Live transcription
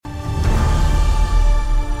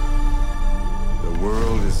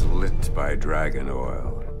by dragon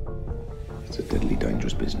oil. It's a deadly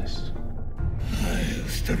dangerous business. I've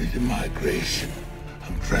studied the migration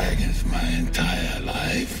of dragons my entire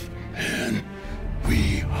life, and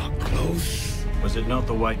we are close. Was it not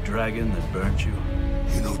the white dragon that burnt you?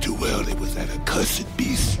 You know too well it was that accursed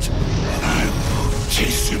beast, and I will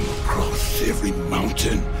chase him across every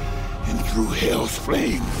mountain and through hell's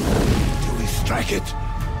flame till we strike it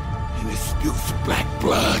and it spews black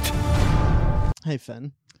blood. Hey,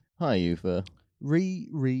 Finn. Hi, Ufa.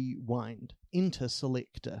 Rewind. Enter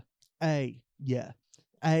selector. A. Yeah.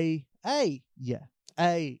 A. Yeah.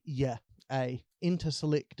 A. Yeah. A. Enter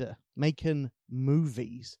selector. Making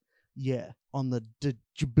movies. Yeah. On the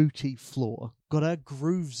Djibouti floor. Got our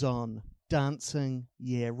grooves on. Dancing.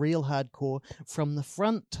 Yeah. Real hardcore. From the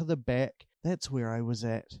front to the back. That's where I was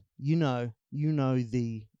at. You know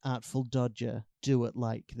the Artful Dodger. Do it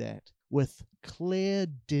like that. With Claire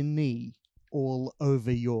Denis all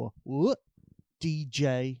over your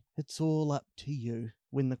DJ. It's all up to you.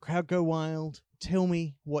 When the crowd go wild, tell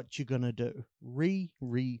me what you're gonna do.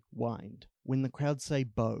 Rewind. When the crowd say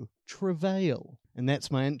bow, travail. And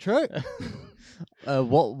that's my intro.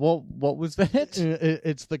 What was that?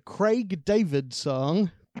 It's the Craig David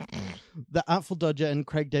song. The Artful Dodger and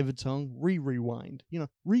Craig David song, Rewind. You know,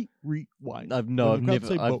 rewind. I've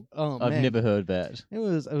never heard that. It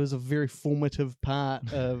was a very formative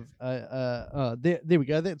part of there we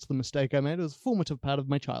go. That's the mistake I made. It was a formative part of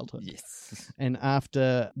my childhood. Yes. And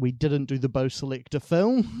after we didn't do the Bow Selector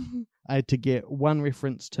film, I had to get one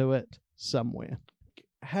reference to it somewhere.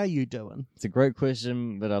 How you doing? It's a great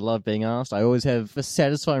question, but I love being asked. I always have a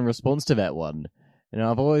satisfying response to that one. You know,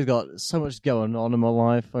 I've always got so much going on in my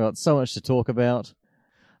life. I got so much to talk about.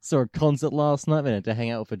 Saw a concert last night. I had to hang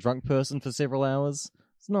out with a drunk person for several hours.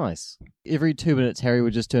 It's nice. Every 2 minutes, Harry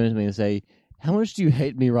would just turn to me and say, "How much do you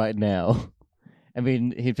hate me right now?" I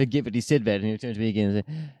mean, he'd forget that he said that, and he'd turn to me again and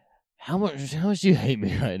say, How much do you hate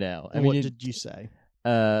me right now? What did you say?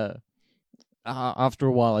 After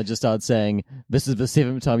a while, I just started saying, "This is the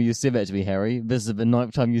 7th time you said that to me, Harry. This is the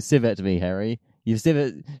 9th time you said that to me, Harry. You've said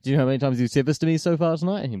it. Do you know how many times you've said this to me so far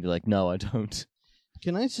tonight?" And he'd be like, "No, I don't."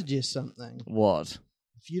 Can I suggest something? What?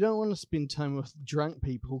 If you don't want to spend time with drunk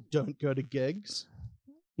people, don't go to gigs.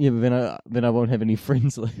 Yeah, but then I won't have any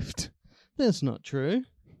friends left. That's not true.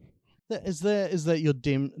 Is that your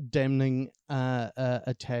damning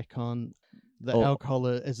attack on the alcohol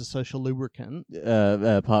as a social lubricant?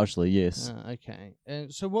 Partially, yes. Okay.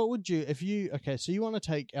 So what would you, so you want to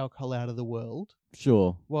take alcohol out of the world?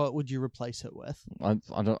 Sure. What would you replace it with? I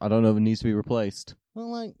don't know if it needs to be replaced.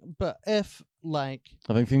 Well, I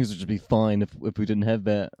think things would just be fine if we didn't have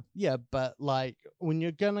that. Yeah, but when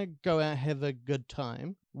you're gonna go out and have a good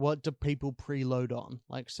time, what do people preload on?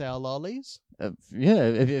 Like sour lollies? Yeah,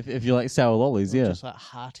 if you like sour lollies, yeah. Just like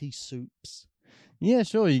hearty soups. Yeah,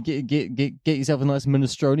 sure. You get yourself a nice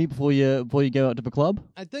minestrone before you go out to the club.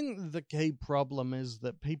 I think the key problem is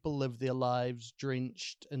that people live their lives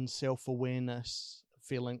drenched in self-awareness,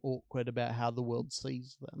 feeling awkward about how the world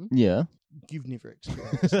sees them. Yeah, you've never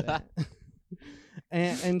experienced that.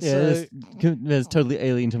 And yeah, so that's totally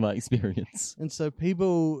alien to my experience. And so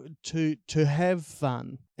people to have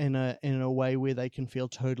fun in a way where they can feel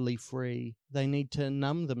totally free, they need to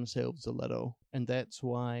numb themselves a little. And that's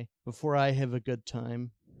why before I have a good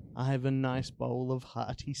time, I have a nice bowl of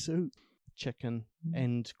hearty soup, chicken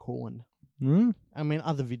and corn. Mm. I mean,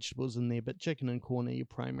 other vegetables in there, but chicken and corn are your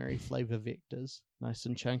primary flavor vectors. Nice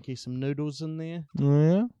and chunky, some noodles in there. Oh,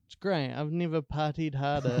 yeah? It's great. I've never partied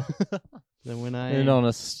harder than when I... And on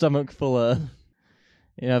a stomach full of...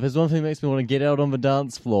 if there's one thing that makes me want to get out on the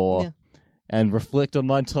dance floor and reflect on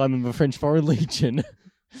my time in the French Foreign Legion...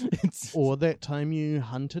 Or that time you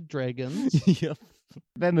hunted dragons. Yep.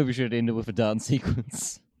 That movie should have ended with a dance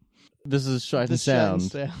sequence. This is Shite and Sound.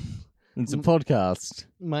 It's a podcast.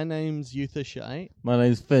 My name's Eutha Shite. My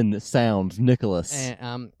name's Finn Sound Nicholas.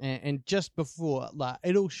 And just before,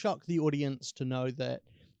 it'll shock the audience to know that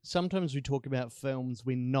sometimes we talk about films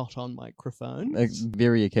we're not on microphones.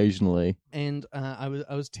 Very occasionally. And I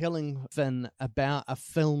was telling Finn about a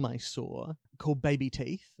film I saw called Baby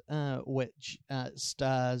Teeth, which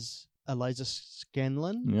stars Eliza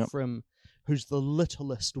Scanlon from who's the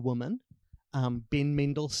Littlest Woman, Ben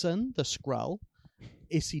Mendelsohn, the Skrull,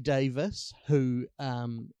 Essie Davis, who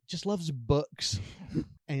just loves books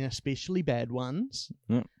and especially bad ones,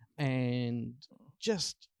 and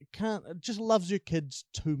just loves your kids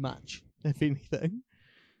too much, if anything.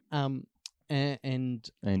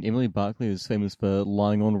 And Emily Barclay is famous for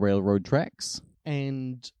lying on railroad tracks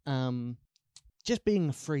and just being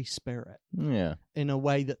a free spirit. Yeah, in a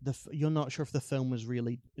way that you're not sure if the film was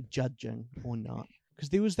really judging or not. because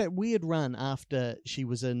there was that weird run after she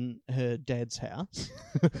was in her dad's house.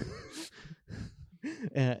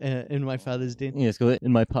 In my father's den. Yeah, it's called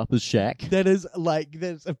In My Papa's Shack. That's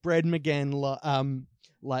if Brad McGann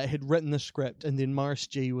had written the script, and then Morris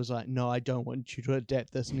G was like, "No, I don't want you to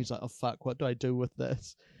adapt this," and he's like, "Oh fuck, what do I do with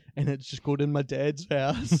this?" And it's just called In My Dad's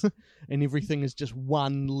House, and everything is just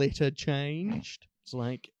one letter changed. It's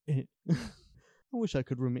like, I wish I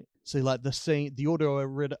could remember. See, like the scene, the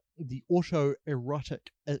autoerotic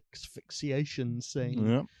asphyxiation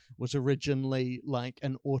scene was originally like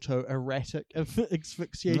an autoerotic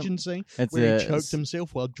asphyxiation scene where he choked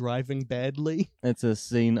himself while driving badly. It's a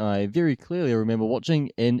scene I very clearly remember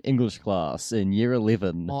watching in English class in year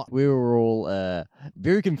 11. We were all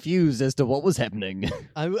very confused as to what was happening.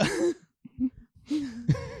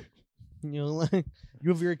 You're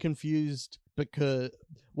very confused because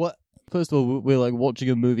what? First of all, we're like watching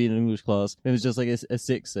a movie in English class. It was just like a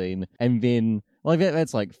sex scene, and then like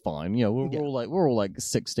that's like fine. You know, we're all like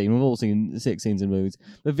 16. We've all seen sex scenes in movies.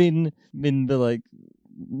 But then the like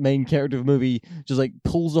main character of the movie just like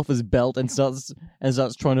pulls off his belt and starts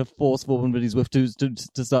trying to force the woman that he's with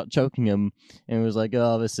to start choking him. And it was like,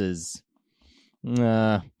 oh, this is.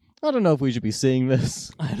 I don't know if we should be seeing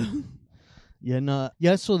this. I don't. Yeah,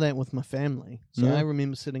 I saw that with my family. So I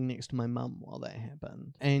remember sitting next to my mum while that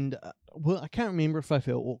happened. And, I can't remember if I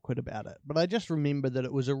felt awkward about it, but I just remember that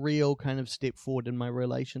it was a real kind of step forward in my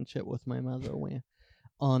relationship with my mother, where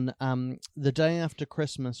on the day after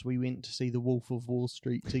Christmas, we went to see The Wolf of Wall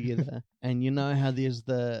Street together. And you know how there's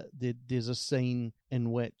there's a scene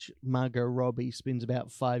in which Margot Robbie spends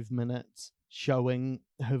about 5 minutes showing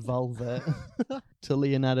her vulva to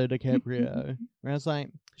Leonardo DiCaprio. Where I was like,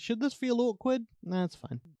 should this feel awkward? No, it's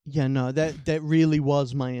fine. Yeah, no, that really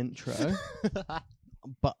was my intro.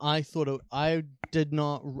 But I thought I did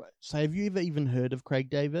not. So, have you ever even heard of Craig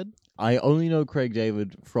David? I only know Craig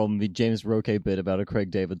David from the James Roque bit about a Craig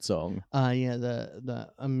David song. Yeah, the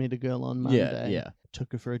I met a girl on Monday. Yeah.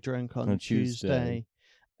 Took her for a drink on Tuesday.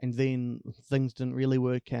 And then things didn't really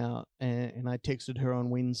work out, and I texted her on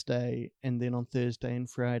Wednesday, and then on Thursday and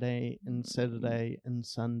Friday and Saturday and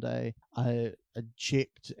Sunday, I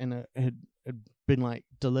checked, and it had been like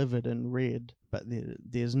delivered and read, but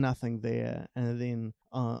there's nothing there. And then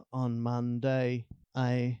on Monday,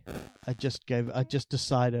 I just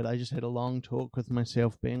decided, I just had a long talk with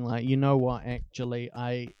myself, being like, you know what, actually,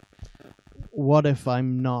 what if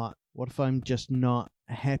I'm just not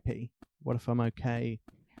happy? What if I'm okay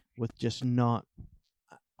with just not?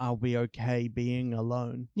 I'll be okay being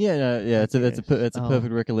alone. It's a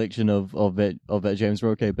perfect recollection of that James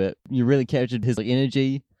Roque bit. You really captured his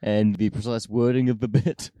energy and the precise wording of the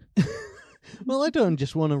bit. Well, I don't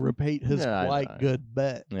just want to repeat his good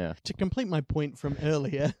bit. Yeah. To complete my point from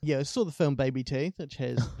earlier, I saw the film Baby Teeth, which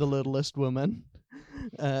has The Littlest Woman,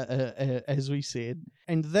 as we said,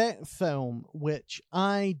 and that film, which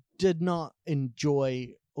I did not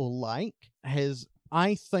enjoy or like, has,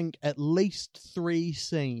 I think, at least 3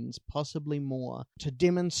 scenes, possibly more, to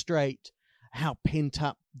demonstrate how pent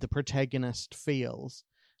up the protagonist feels.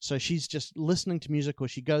 So she's just listening to music, or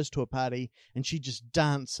she goes to a party and she just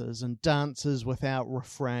dances and dances without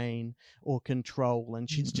refrain or control, and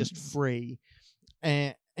she's just free.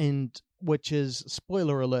 And which is,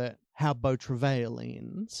 spoiler alert, how Beau Travail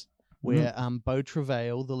ends, where Beau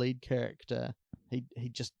Travail, the lead character, he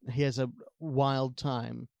has a wild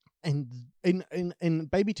time. And in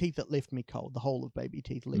Baby Teeth, it left me cold. The whole of Baby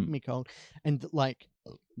Teeth left me cold. And like,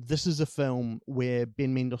 this is a film where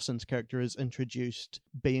Ben Mendelsohn's character is introduced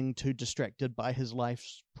being too distracted by his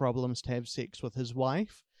life's problems to have sex with his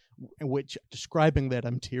wife, which, describing that,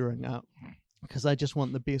 I'm tearing up because I just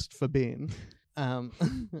want the best for Ben. I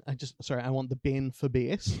want the Ben for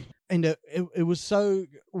best. And it was so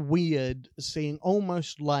weird seeing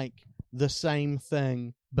almost like the same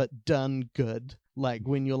thing but done good. Like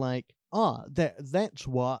when you're like, that's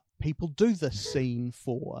what people do this scene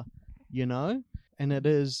for, you know? And it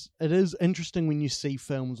is interesting when you see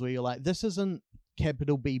films where you're like, this isn't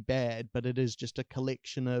capital B bad, but it is just a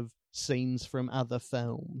collection of scenes from other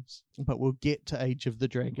films. But we'll get to Age of the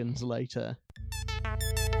Dragons later.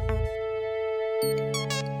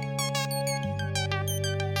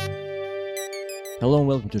 Hello and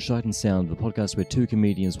welcome to Sight and Sound, the podcast where 2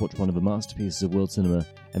 comedians watch one of the masterpieces of world cinema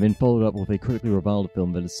and then followed up with a critically reviled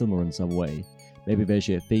film that is similar in some way. Maybe they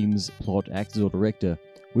share themes, plot, actors or director.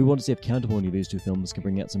 We want to see if counterpoint of these 2 films can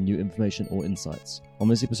bring out some new information or insights. On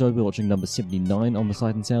this episode we're watching number 79 on the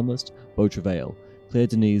Sight and Sound list, Beau Travail. Claire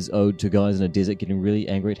Denis' ode to guys in a desert getting really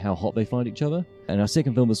angry at how hot they find each other. And our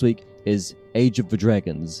second film this week is Age of the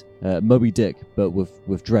Dragons, Moby Dick, but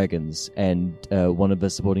with dragons, and one of the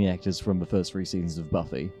supporting actors from the first 3 seasons of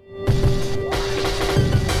Buffy.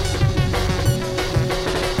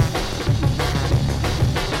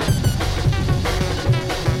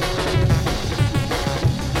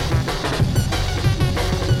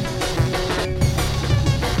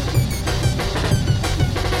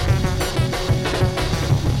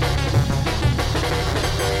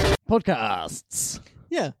 Podcasts.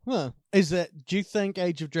 Yeah, well, do you think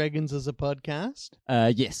Age of Dragons is a podcast?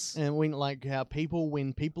 Yes. And when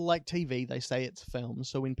people like TV, they say it's film.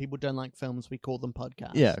 So when people don't like films, we call them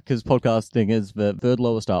podcasts. Yeah, because podcasting is the third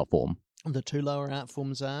lowest art form. The 2 lower art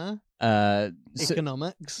forms are So-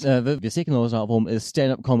 economics. the second lowest art form is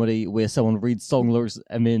stand-up comedy, where someone reads song lyrics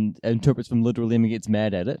and then interprets them literally and gets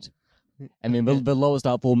mad at it. And then the lowest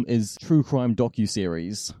art form is true crime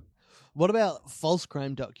docuseries. What about false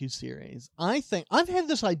crime docuseries? I think I've had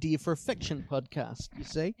this idea for a fiction podcast, you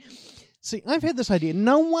see, I've had this idea.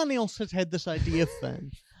 No one else has had this idea,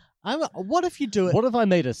 Finn. What if you do it? What if I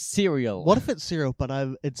made a serial? What if it's serial, but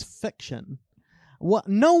it's fiction? What?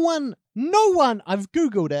 No one, I've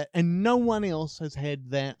Googled it, and no one else has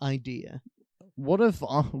had that idea. What if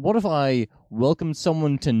I welcomed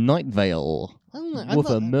someone to Night Vale with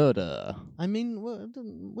a murder? I mean,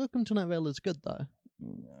 Welcome to Night Vale is good, though.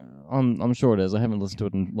 I'm sure it is. I haven't listened to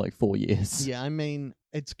it in like 4 years. Yeah, I mean,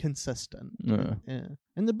 it's consistent. Yeah. Yeah.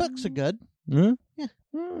 And the books are good. Huh? Yeah.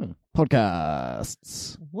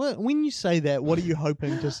 Podcasts. When you say that, what are you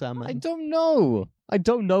hoping to summon? I don't know. I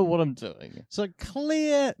don't know what I'm doing. So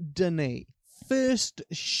Claire Denis, first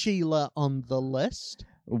Sheila on the list.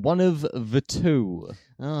 One of the 2.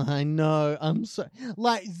 Oh, I know. I'm so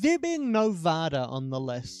there being no Vada on the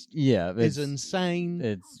list Yeah, is insane.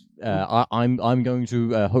 It's I'm going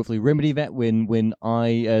to hopefully remedy that when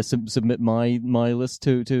I submit my list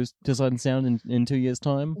to Sight and Sound in 2 years'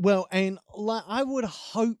 time. Well, and I would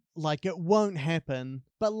hope it won't happen,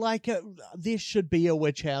 but there should be a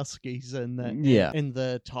Wachowskis in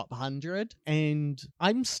the top 100, and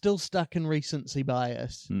I'm still stuck in recency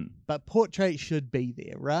bias. But Portrait should be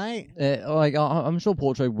there, right? I'm sure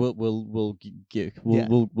Portrait will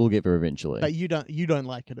get there eventually. But you don't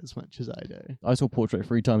like it as much as I do. I saw Portrait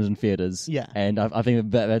 3 times in theaters. Yeah, and I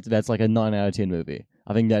think that's like a 9 out of 10 movie.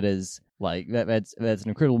 I think that is that's an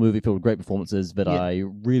incredible movie filled with great performances that I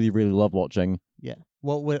really, really love watching. Yeah.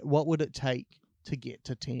 What would it take to get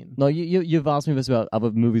to 10? No, you've asked me this about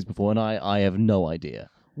other movies before, and I have no idea.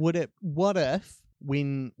 What if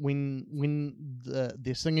when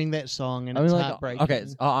they're singing that song and it's heartbreaking? Okay,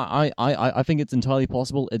 I think it's entirely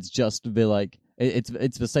possible. It's just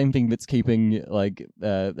it's the same thing that's keeping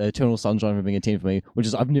Eternal Sunshine from being a 10 for me, which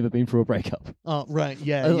is I've never been through a breakup. Oh right,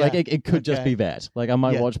 yeah. It could just be that. I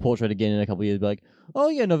might watch Portrait again in a couple of years, and be like, oh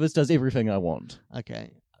yeah, no, this does everything I want.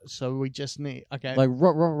 Okay. So we just need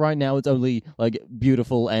right now it's only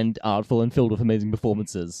beautiful and artful and filled with amazing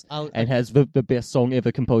performances, and has the best song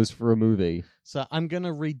ever composed for a movie. So I'm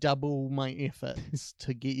gonna redouble my efforts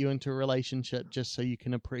to get you into a relationship just so you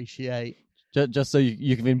can appreciate. Just so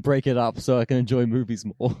you can then break it up, so I can enjoy movies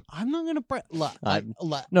more. I'm not gonna break. I am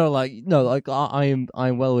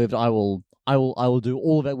well aware that I will do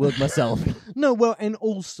all of that work myself. No, well, and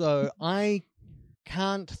also I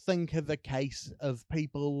can't think of a case of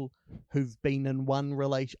people who've been in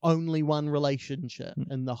only one relationship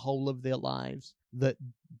in the whole of their lives that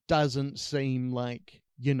doesn't seem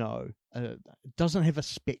doesn't have a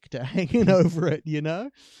spectre hanging over it,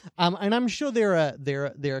 and I'm sure there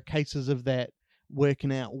are cases of that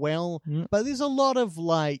working out well, but there's a lot of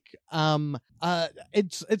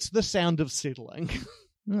it's the sound of settling.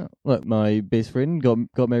 Yeah. Look, my best friend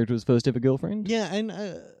got married to his first ever girlfriend. Yeah, and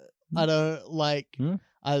I don't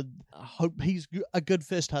I hope he's a good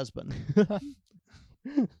first husband.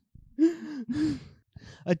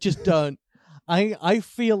 I just don't. I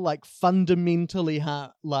feel fundamentally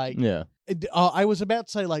yeah. I was about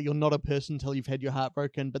to say you're not a person until you've had your heart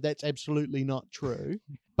broken, but that's absolutely not true.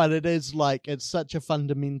 But it is it's such a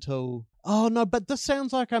fundamental. Oh no, but this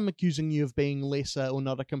sounds like I'm accusing you of being lesser or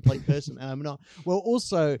not a complete person, and I'm not. Well,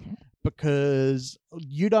 also because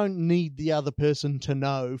you don't need the other person to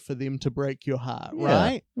know for them to break your heart,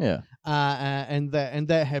 right? Yeah. And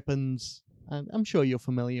that happens. I'm sure you're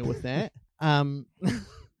familiar with that.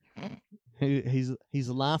 He's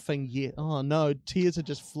laughing yet. Oh no, tears are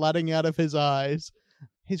just flooding out of his eyes.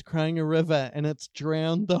 He's crying a river, and it's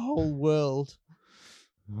drowned the whole world.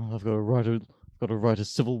 Oh, I've got to write a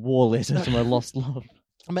Civil War letter to my lost love.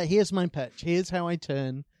 But here's my pitch. Here's how I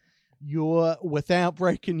turn your without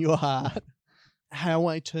breaking your heart how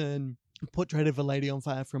I turn Portrait of a Lady on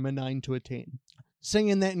Fire from a 9 to a 10.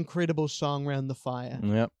 Singing that incredible song around the fire.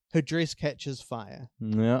 Yep. Her dress catches fire.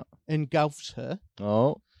 Yep. Engulfs her.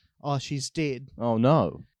 Oh. Oh, she's dead. Oh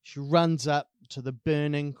no. She runs up to the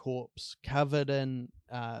burning corpse, covered in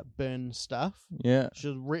burn stuff. Yeah.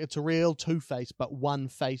 It's a real two-face, but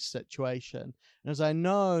one-face situation. And I was like,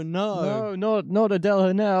 no. No, not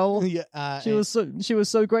Adele Hanel. Yeah, She was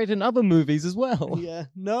so great in other movies as well. Yeah,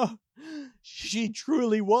 no. She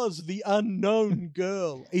truly was the unknown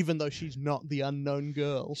girl, even though she's not the unknown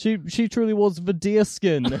girl. She truly was the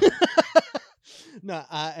deerskin. No,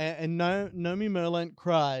 and Nomi Merlant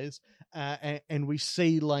cries, and we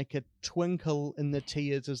see like a twinkle in the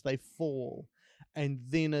tears as they fall, and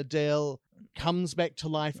then Adele comes back to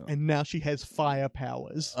life, and now she has fire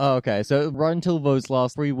powers. Oh, okay, so right until those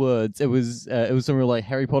last 3 words, it was some real like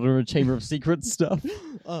Harry Potter and Chamber of Secrets stuff.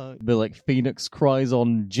 But like Phoenix cries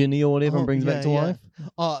on Ginny or whatever and brings her back to life.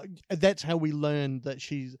 That's how we learned that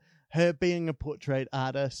her being a portrait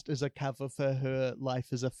artist is a cover for her life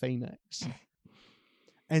as a phoenix.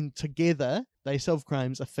 And together, they solve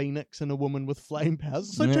crimes, a phoenix and a woman with flame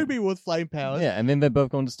powers. So 2 people with flame powers. Yeah, and then they're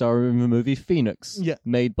both going to star in the movie Phoenix. Yeah.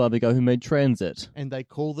 Made by the guy who made Transit. And they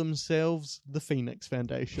call themselves the Phoenix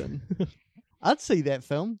Foundation. I'd see that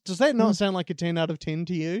film. Does that not sound like a 10 out of 10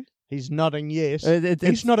 to you? He's nodding yes.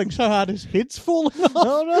 He's nodding so hard his head's falling off.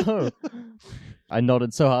 Oh no! I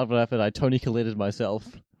nodded so hard that I Tony Colletted myself.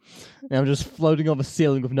 Now I'm just floating on the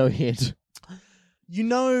ceiling with no head. You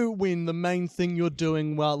know when the main thing you're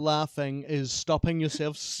doing while laughing is stopping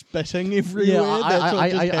yourself spitting everywhere? Yeah, That's what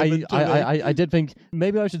just happened to me. I did think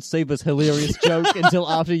maybe I should save this hilarious joke until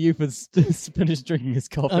after you've finished drinking his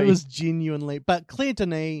coffee. I was genuinely... But Claire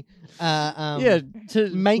Denis,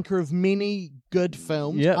 maker of many good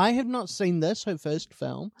films. Yep. I have not seen this, her first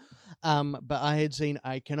film, but I had seen...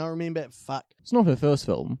 I cannot remember... Fuck. It's not her first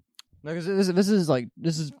film. No, because this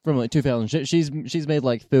is from like 2000. She's made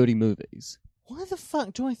like 30 movies. Why the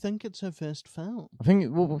fuck do I think it's her first film? I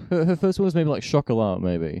think her first one was maybe like Chocolat,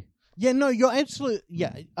 maybe. Yeah, no, you're absolutely...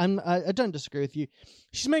 Yeah, I don't disagree with you.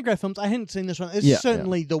 She's made great films. I hadn't seen this one. It's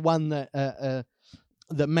certainly the one that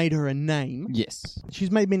made her a name. Yes. She's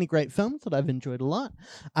made many great films that I've enjoyed a lot.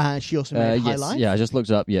 She also made High Life. Yeah, I just looked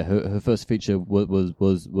it up. Yeah, her first feature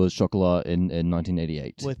was Chocolat in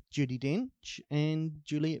 1988. With Judi Dench and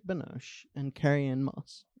Juliette Binoche and Carrie-Anne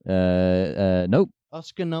Moss. Nope.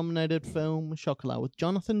 Oscar-nominated film Chocolat with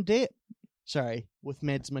Jonathan Depp. Sorry, with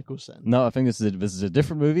Mads Mikkelsen. No, I think this is a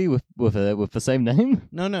different movie with the same name.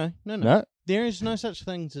 No. No? There is no such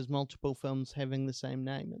things as multiple films having the same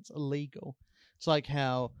name. It's illegal. It's like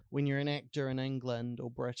how when you're an actor in England or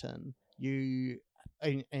Britain,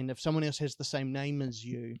 and if someone else has the same name as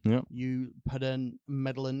you, you put in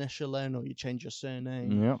middle initial in, or you change your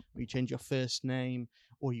surname, or you change your first name,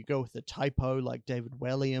 or you go with a typo like David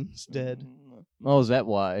Williams did. Oh, is that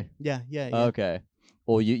why? Yeah. Okay.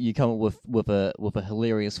 Or you come up with a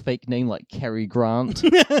hilarious fake name like Cary Grant,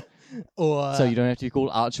 or so you don't have to be called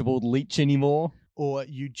Archibald Leach anymore. Or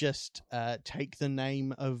you just take the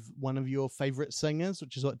name of one of your favorite singers,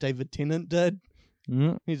 which is what David Tennant did.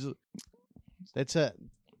 That's it.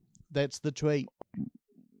 That's the tweet.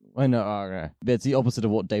 I know. Okay. That's the opposite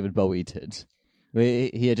of what David Bowie did.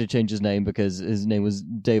 He had to change his name because his name was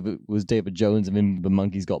David Jones, and then the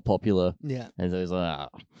Monkees got popular. Yeah, and so he's like, I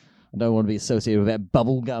don't want to be associated with that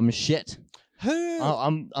bubblegum shit.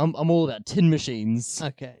 I'm all about tin machines.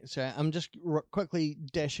 Okay, so I'm just quickly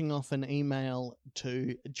dashing off an email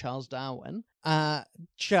to Charles Darwin.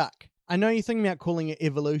 Chuck, I know you're thinking about calling it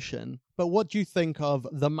evolution, but what do you think of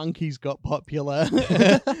the Monkees got popular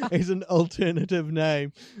as an alternative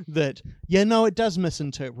name that, it does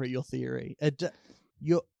misinterpret your theory.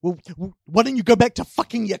 Why don't you go back to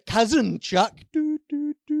fucking your cousin, Chuck?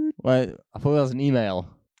 Wait, I thought that was an email.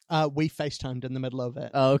 We FaceTimed in the middle of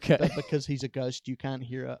it. Oh, okay. But because he's a ghost, you can't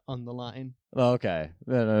hear it on the line. Oh, okay.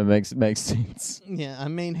 No, makes sense. Yeah, I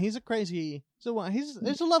mean, he's a crazy... So what? He's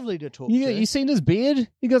lovely to talk to. You seen his beard?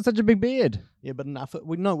 He got such a big beard. Yeah, but enough.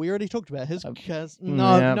 We already talked about his cousin.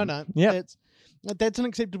 No. Yeah. That's an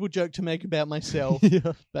acceptable joke to make about myself,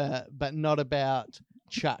 but not about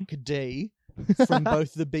Chuck D from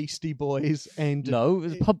both the Beastie Boys and... No,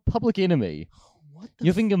 it's Public Enemy.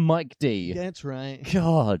 You're thinking Mike D. That's right.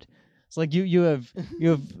 God, it's like you have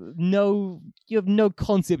no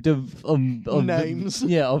concept of names.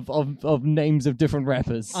 Of names of different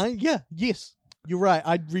rappers. Yes, you're right.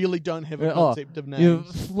 I really don't have a concept of names. You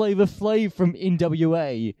Flavor Flav from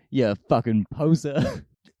NWA. Yeah, fucking poser.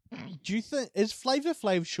 Do you think is Flavor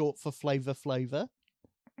Flav short for Flavor Flavor?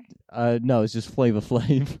 No, it's just Flavor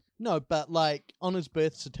Flav. No, but like on his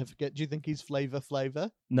birth certificate, do you think he's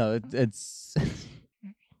Flavor? No, it's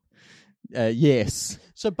yes.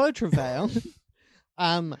 So Beau Travail,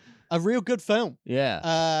 a real good film.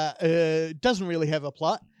 Yeah. Doesn't really have a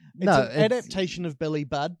plot. It's No, an adaptation of Billy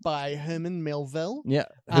Budd by Herman Melville. Yeah,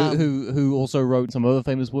 Um, who also wrote some other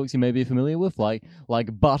famous works you may be familiar with, like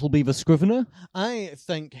Bartleby the Scrivener. I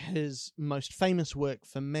think his most famous work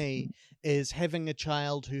for me is having a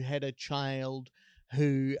child who had a child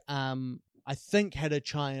who I think had a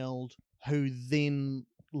child who then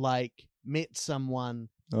like met someone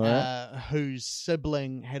whose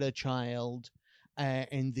sibling had a child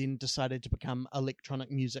and then decided to become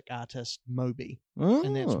electronic music artist Moby.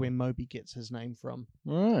 And that's where Moby gets his name from.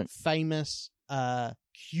 Right. Famous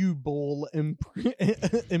cue ball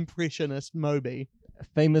impressionist Moby.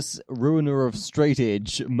 Famous ruiner of straight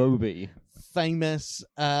edge Moby. Famous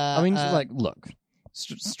I mean, look,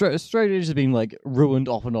 straight edge has been like ruined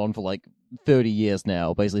off and on for like 30 years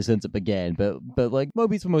now, basically since it began. But like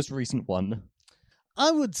Moby's the most recent one.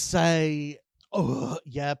 I would say,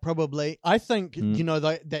 yeah, probably. I think, you know,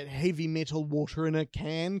 that heavy metal water in a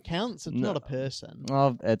can counts. It's not a person.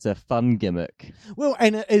 Oh, it's a fun gimmick. Well,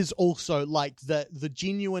 and it is also like the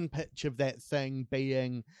genuine pitch of that thing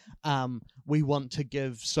being, we want to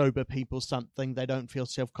give sober people something they don't feel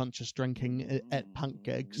self-conscious drinking at punk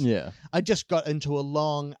gigs. Yeah. I just got into a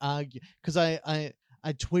long argument because I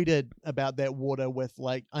tweeted about that water with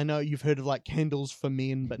like, I know you've heard of like Candles for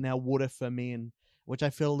Men, but now Water for Men, which I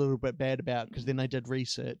feel a little bit bad about because then I did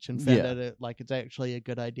research and found out it's actually a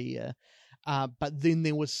good idea. But then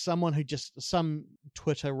there was someone who some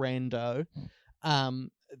Twitter rando,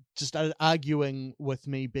 just started arguing with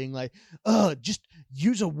me being like, just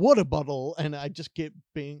use a water bottle. And I just kept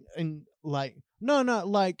being no,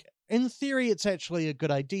 like in theory, it's actually a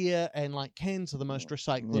good idea. And like cans are the most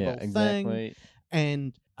recyclable thing.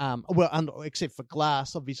 And except for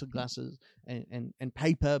glass, obviously glasses and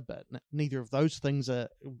paper, but neither of those things are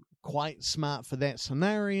quite smart for that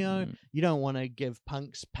scenario. You don't want to give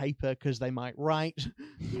punks paper because they might write,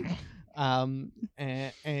 and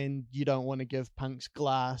you don't want to give punks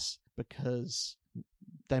glass because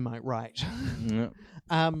they might write.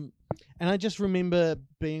 And I just remember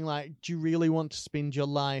being like, do you really want to spend your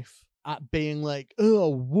life being like,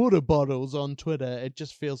 water bottles on Twitter? It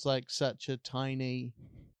just feels like such a tiny...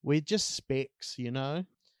 We're just specks, you know?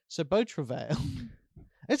 So Beau Travail...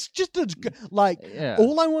 It's just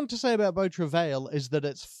all I want to say about Beau Travail is that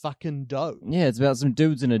it's fucking dope. Yeah, it's about some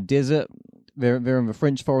dudes in a desert. They're in the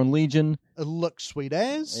French Foreign Legion. It looks sweet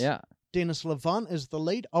as. Yeah. Dennis Levant is the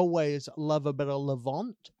lead. Always love a bit of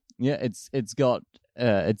Levant. Yeah, it's got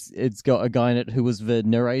a guy in it who was the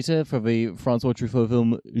narrator for the Francois Truffaut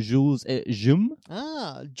film Jules et Jim.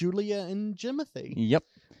 Julia and Jimothy. Yep.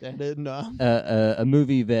 A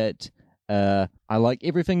movie that I like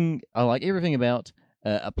everything about,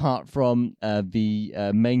 apart from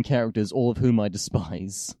the main characters, all of whom I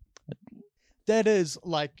despise. That is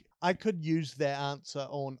like, I could use that answer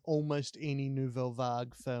on almost any Nouvelle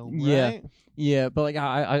Vague film, right? Yeah, but like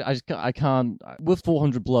I can't. With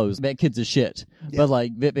 400 Blows, that kid's a shit. Yeah. But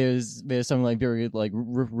like there's something like very like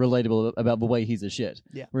relatable about the way he's a shit.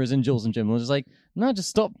 Yeah. Whereas in Jules and Jim, I was just like, no, just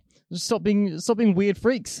stop being weird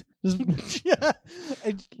freaks. Yeah.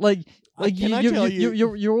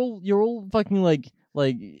 You're all fucking like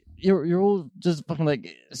you're all just fucking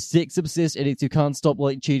like sex obsessed idiots who can't stop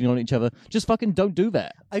like cheating on each other. Just fucking don't do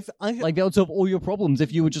that. Like that would solve all your problems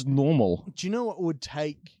if you were just normal. Do you know what would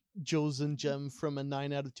take Jules and Jim from a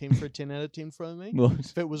 9 out of 10 for a 10 out of 10 from me? What?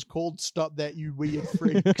 If it was called Stop That You Weird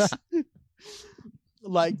Freaks.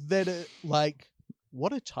 Like that. Like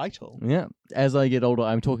what a title. Yeah. As I get older,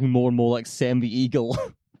 I'm talking more and more like Sam the Eagle.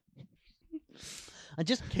 I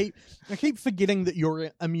keep forgetting that you're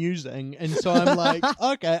amusing, and so I'm like,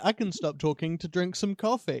 okay, I can stop talking to drink some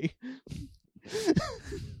coffee.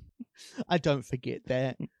 I don't forget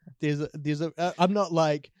that. I'm not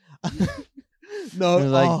like, no,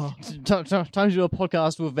 like, time to do a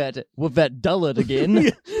podcast with that dullard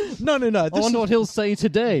again. No. I wonder what he'll say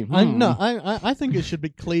today. I think it should be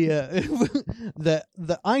clear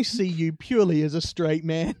that I see you purely as a straight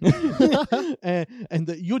man, and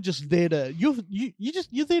that you're just there to you're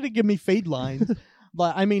there to give me feed lines.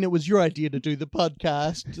 Like, I mean, it was your idea to do the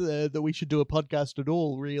podcast, that we should do a podcast at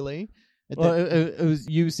all, really. Well, it was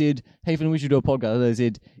you said, "Hey, Finn, we should do a podcast." I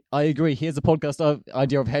said, "I agree. Here's a podcast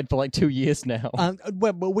idea I've had for like 2 years now."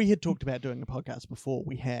 Well, we had talked about doing a podcast before.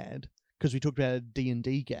 We had. Because we talked about a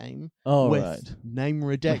D&D game with name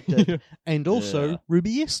redacted and also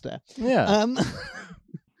Ruby Esther. Yeah.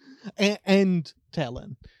 And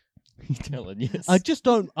Talon. Talon, yes. I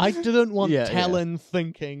didn't want Yeah, Talon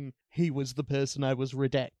thinking he was the person I was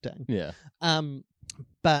redacting. Yeah.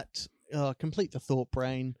 But complete the thought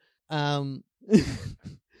brain.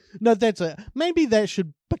 No, that's it. Maybe that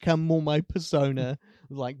should become more my persona,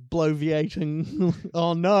 like bloviating.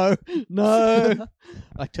 Oh no.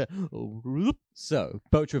 So,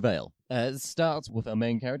 Beau Travail. It starts with a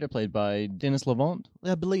main character played by Dennis Lavant.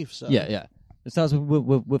 I believe so. Yeah. It starts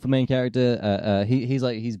with the main character.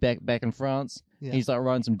 He's back in France. Yeah. He's like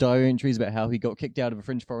writing some diary entries about how he got kicked out of the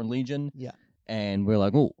French Foreign Legion. Yeah. And we're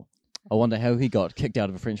like, oh, I wonder how he got kicked out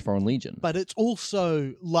of the French Foreign Legion. But it's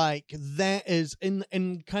also like that is in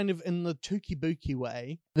kind of in the Tuki Buki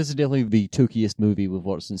way. This is definitely the tookiest movie we've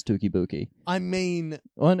watched since Tuki Buki. I mean,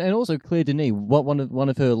 And also Claire Denis, one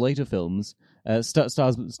of her later films,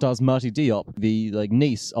 stars Marty Diop, the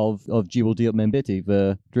niece of Jewel Diop Mambeti,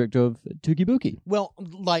 the director of Tuki Buki. well,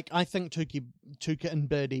 like I think Tuca and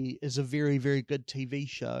Birdie is a very, very good TV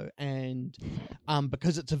show, and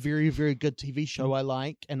because it's a very, very good TV show I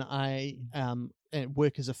like, and I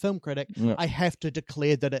work as a film critic, Yeah. I have to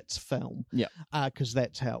declare that it's film. Yeah. Because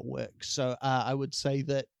that's how it works. So I would say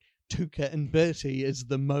that Tuca and Bertie is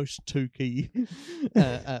the most Tuki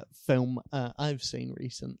film I've seen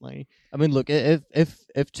recently. I mean, look, if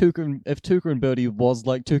Tuca and Birdie was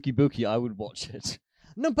like Tuki Buki, I would watch it.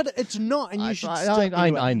 No, but it's not, and you should.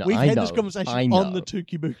 I know. We've I had know, this conversation I know. on the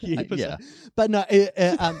Tuki Buki episode. Yeah. But no,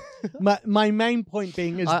 my main point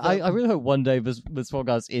being is I really hope one day this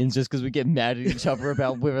podcast ends just because we get mad at each other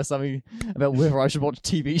about whether I should watch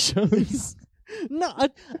TV shows. No,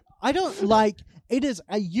 I don't like. It is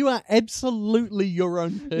you are absolutely your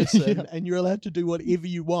own person, Yeah. and you're allowed to do whatever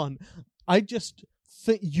you want. I just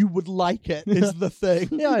think you would like it is the thing.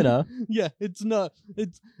 Yeah, I know. Yeah, it's not.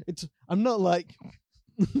 It's. I'm not like.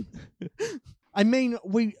 I mean,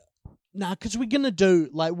 because we're gonna do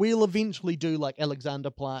we'll eventually do Alexander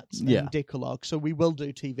Platz and Yeah. Decalogue, so we will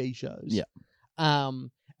do TV shows. Yeah.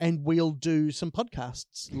 And we'll do some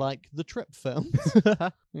podcasts like the Trip films.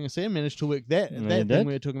 You see, I managed to work that Yeah, thing you did.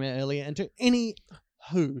 we were talking about earlier into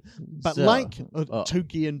but So-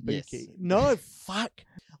 Tuki and Buki. yes. No, fuck.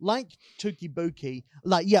 Like Tuki Buki.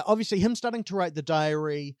 Obviously him starting to write the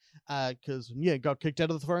diary, because, got kicked out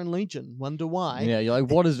of the Foreign Legion. Wonder why. Yeah, you're like,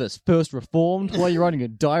 what is this? First Reformed? Why are you writing a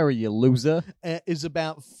diary, you loser? Is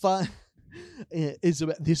about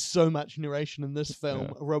there's so much narration in this film.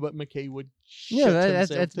 Yeah. Robert McKee would shit Yeah, himself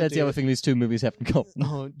that's to the other death. thing these two movies have in common.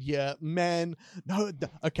 Oh yeah, man. No,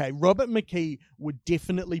 okay. Robert McKee would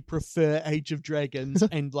definitely prefer Age of Dragons,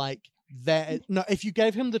 and that. No, if you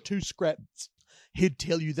gave him the two scripts, he'd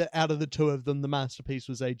tell you that out of the two of them, the masterpiece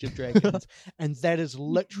was Age of Dragons, and that is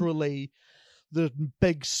literally the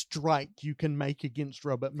big strike you can make against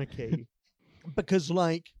Robert McKee, because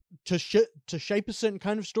to shape a certain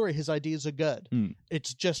kind of story, his ideas are good.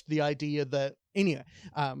 It's just the idea that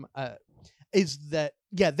is that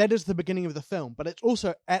that is the beginning of the film, but it's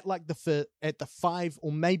also at the 5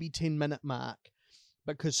 or maybe 10 minute mark,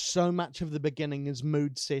 because so much of the beginning is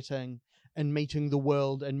mood setting and meeting the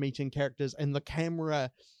world and meeting characters, and the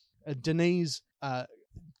camera, Denise,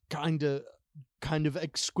 kind of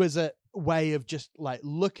exquisite way of just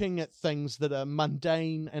looking at things that are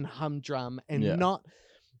mundane and humdrum and Yeah. not.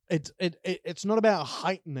 It's not about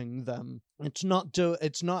heightening them. It's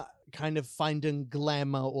not kind of finding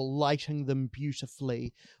glamour or lighting them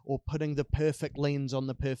beautifully or putting the perfect lens on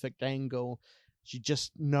the perfect angle. She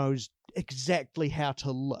just knows exactly how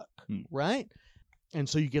to look, right? And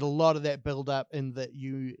so you get a lot of that build up in that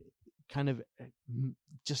you kind of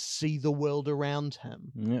just see the world around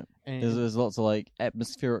him. Yeah, And there's lots of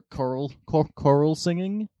atmospheric choral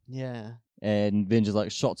singing. yeah. And then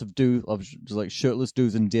just shots of just shirtless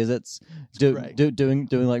dudes in deserts, Right.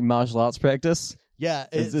 doing martial arts practice. Yeah,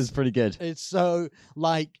 It's pretty good. It's so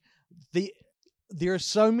there are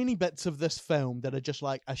so many bits of this film that are just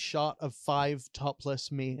a shot of 5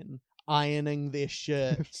 topless men ironing their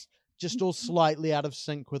shirts, just all slightly out of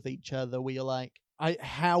sync with each other. Where you're like,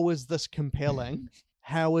 how is this compelling?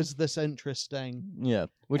 How is this interesting? Yeah,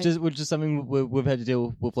 which is something we've had to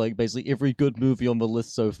deal with basically every good movie on the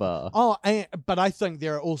list so far. Oh, but I think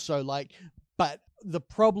there are also but the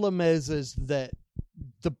problem is that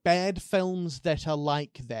the bad films that are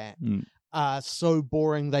like that are so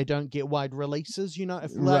boring they don't get wide releases.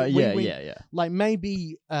 If Right? Yeah.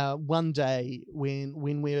 Maybe one day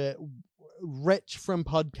when we're rich from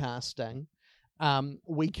podcasting,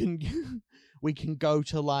 we can we can go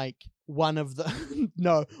to one of the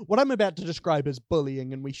no, what I'm about to describe is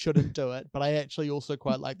bullying, and we shouldn't do it. But I actually also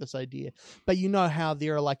quite like this idea. But you know how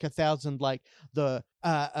there are like 1,000 like the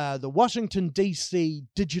Washington DC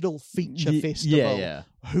Digital Feature Festival,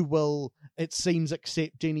 who will, it seems,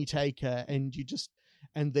 accept any taker, and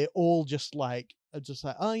they're all just like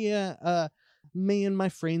oh yeah, me and my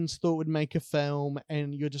friends thought we'd make a film,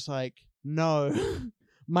 and you're just like, no.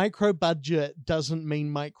 Micro budget doesn't mean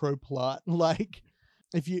micro plot. Like,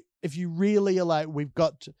 if you really are like, we've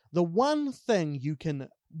got the one thing you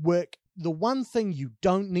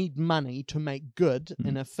don't need money to make good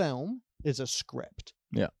in a film is a script.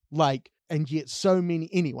 Yeah. Like, and yet so many,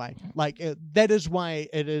 anyway, like that is why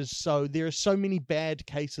it is so, there are so many bad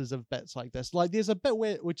cases of bits like this. Like there's a bit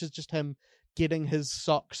which is just him getting his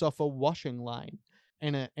socks off a washing line.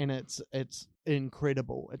 And it's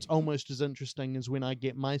incredible. It's almost as interesting as when I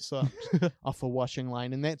get my socks off a washing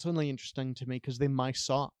line, and that's only interesting to me because they're my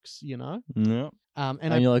socks, you know. Yeah.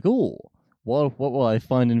 And you're like, oh, what will I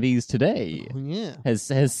find in these today? Yeah.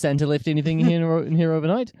 Has Santa left anything in here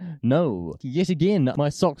overnight? No. Yet again, my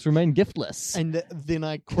socks remain giftless. And then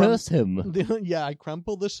I curse him. I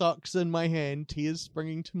crumple the socks in my hand, tears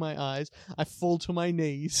springing to my eyes. I fall to my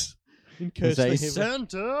knees. And curse say, the heaven.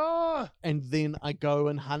 Santa! And then I go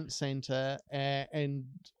and hunt Santa, and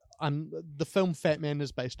the film Fat Man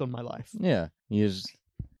is based on my life. Yeah, you just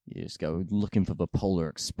go looking for the Polar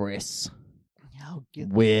Express. Get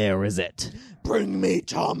Where is it? Bring me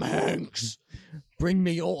Tom Hanks. Bring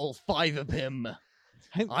me all 5 of him.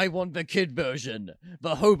 I want the kid version,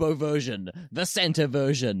 the hobo version, the Santa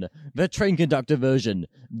version, the train conductor version,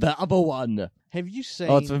 the other one. Have you seen?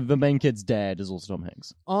 Oh, it's the main kid's dad is also Tom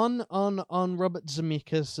Hanks. On Robert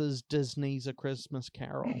Zemeckis' Disney's A Christmas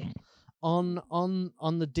Carol, on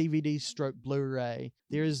the DVD / Blu-ray,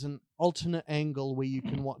 there is an alternate angle where you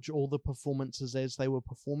can watch all the performances as they were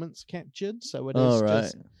performance captured. So it is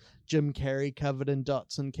just Jim Carrey covered in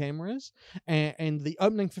dots and cameras, and the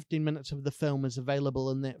opening 15 minutes of the film is available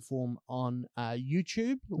in that form on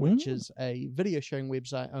YouTube, which is a video sharing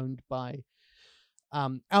website owned by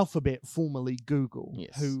Alphabet, formerly Google,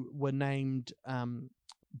 who were named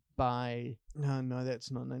by... No, that's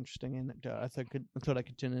not an interesting anecdote. I thought I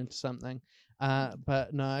could turn it into something.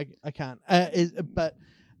 But no, I can't.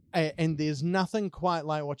 And there's nothing quite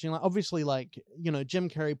like watching, like, obviously, like, you know, Jim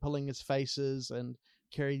Carrey pulling his faces and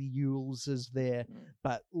Carrie Yules is there,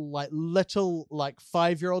 but like little like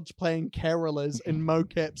 5-year-olds playing carolers in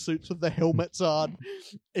mocap suits with the helmets on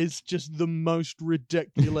is just the most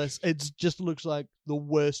ridiculous. It just looks like the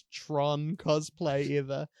worst Tron cosplay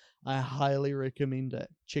ever. I highly recommend it.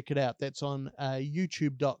 Check it out. That's on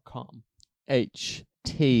youtube.com.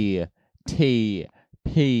 http://youtube.com/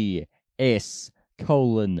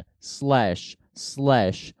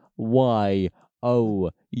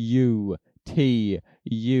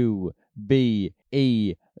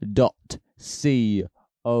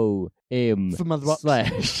 For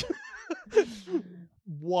Motherbox.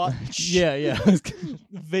 Watch. Yeah.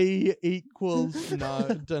 V equals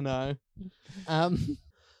no, dunno.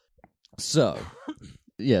 So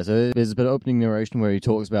there's a bit of opening narration where he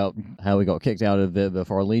talks about how he got kicked out of the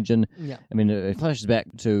Foreign Legion. Yeah. I mean, it flashes back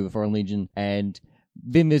to the Foreign Legion, and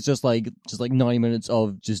then there's just like 90 minutes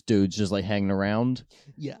of just dudes just like hanging around.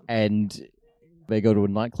 Yeah. And they go to a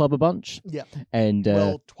nightclub a bunch. Yeah. And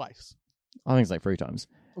twice. I think it's like 3 times.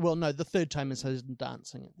 Well, no, the third time is his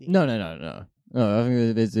dancing at the end. No. I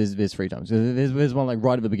think there's 3 times. There's one like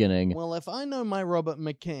right at the beginning. Well, if I know my Robert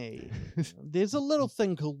McKay, there's a little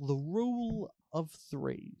thing called the rule of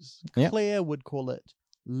 3s. Yep. Claire would call it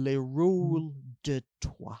le rule de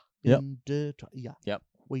trois. Yep. Yeah. Yep.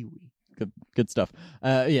 Oui. Good stuff.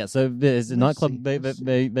 So there's a nightclub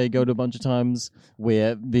they go to a bunch of times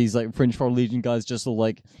where these like French Foreign Legion guys just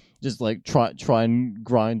try and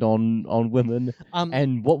grind on women.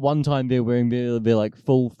 And what one time they're wearing their like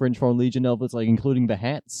full French Foreign Legion outfits, like including the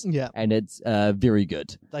hats. Yeah. And it's very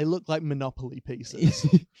good. They look like Monopoly pieces.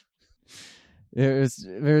 It's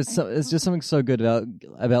just something so good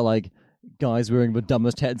about like guys wearing the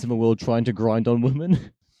dumbest hats in the world trying to grind on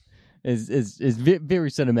women. is very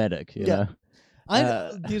cinematic, you know?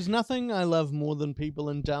 There's nothing I love more than people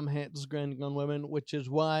in dumb hats grinding on women, which is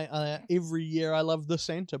why every year I love the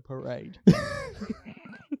Santa Parade.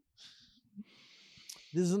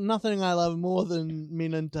 There's nothing I love more than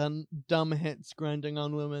men in dumb hats grinding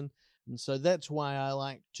on women. And so that's why I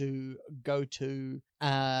like to go to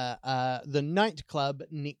the nightclub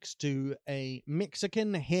next to a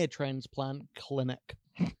Mexican hair transplant clinic.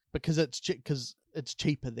 Because it's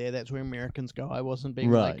cheaper there. That's where Americans go. I wasn't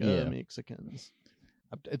being Mexicans.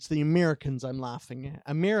 It's the Americans I'm laughing at.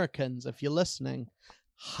 Americans, if you're listening,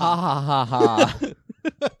 Ha ha ha ha.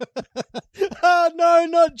 Oh, no,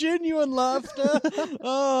 not genuine laughter.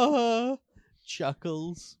 Oh,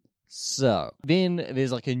 chuckles. So, then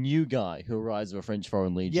there's like a new guy who arrives with a French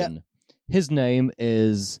Foreign Legion. His name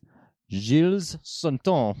is Gilles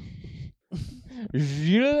Santon.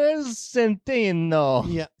 Gilles Santino.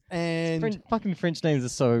 Yeah, and Fucking French names are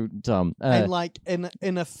so dumb. and like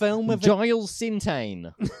in a film of Giles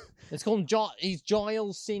Sintane. It's called he's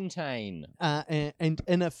Giles Sintane. and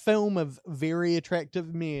in a film of very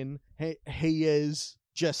attractive men, he is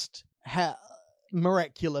just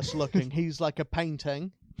miraculous looking. He's like a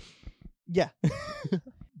painting. Yeah.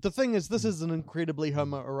 The thing is, this is an incredibly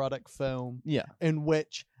homoerotic film. Yeah. In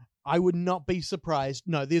which I would not be surprised.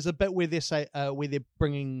 No, there's a bit where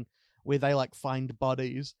where they like find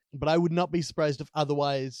bodies, but I would not be surprised if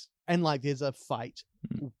otherwise, and like there's a fight.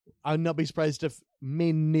 I would not be surprised if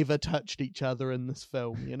men never touched each other in this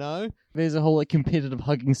film, you know? There's a whole like competitive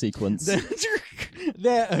hugging sequence.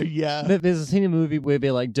 Yeah. There's a scene in the movie where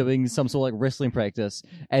they're like doing some sort of like wrestling practice,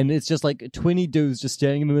 and it's just like 20 dudes just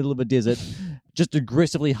standing in the middle of a desert, just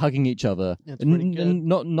aggressively hugging each other. That's pretty good. And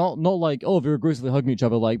not like, oh, they're aggressively hugging each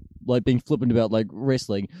other like being flippant about like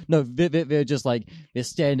wrestling. No, they're just like, they're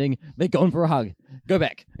standing, they're going for a hug, go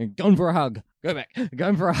back, going for a hug, go back,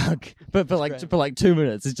 going for a hug. But for like 2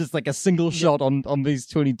 minutes, it's just like a single shot on these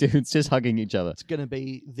 20 dudes just hugging each other. It's gonna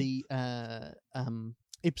be the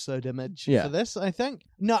episode image Yeah. for this, I think.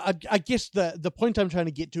 No, I guess the point I'm trying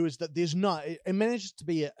to get to is that there's not, it manages to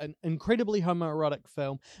be an incredibly homoerotic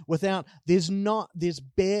film without, there's not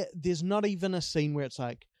even a scene where it's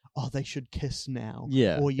like, oh, they should kiss now.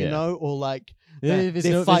 Yeah, Or, you yeah. know, or like There's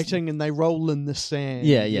they're no- fighting and they roll in the sand.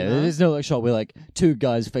 Yeah, you yeah. know? There's no like shot where like two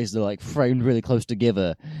guys' faces are like framed really close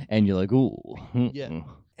together, and you're like, ooh. Yeah.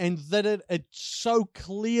 And that it so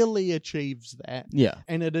clearly achieves that. Yeah.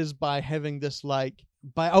 And it is by having this like,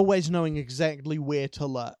 by always knowing exactly where to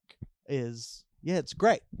look is, yeah, it's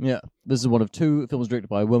great. Yeah, this is one of 2 films directed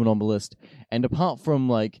by women on the list, and apart from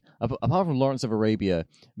Lawrence of Arabia,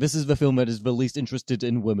 this is the film that is the least interested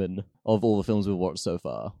in women of all the films we've watched so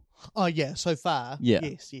far. Oh yeah, so far. Yeah.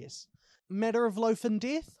 Yes. Matter of Loaf and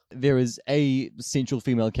Death? There is a central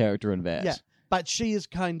female character in that. Yeah. But she is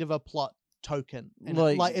kind of a plot token. And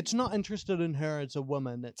Like- it's not interested in her as a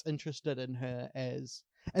woman, it's interested in her as,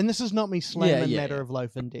 and this is not me slamming Yeah. Matter of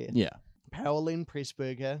Loaf and Death. Yeah. Pauline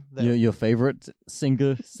Pressburger. the- Your favorite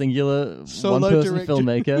singular Solo one-person director.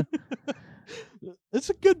 filmmaker. It's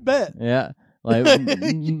a good bit. Yeah. Like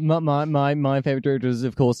my favorite director is,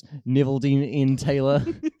 of course, Neville Dean N. Taylor.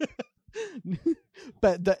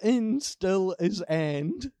 But the N still is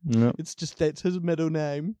and. Yep. It's just that's his middle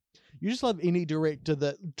name. You just love any director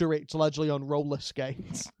that directs largely on roller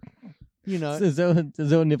skates. You know, Is that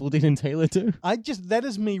what Neville Dean and Taylor do? that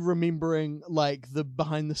is me remembering like the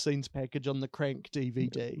behind the scenes package on the Crank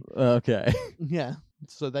DVD. Okay. Yeah.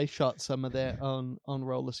 So they shot some of that on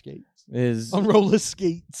roller skates. There's On roller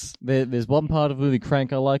skates. there's one part of the movie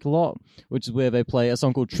Crank I like a lot, which is where they play a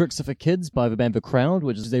song called "Tricks Are for Kids" by the band The Crowd,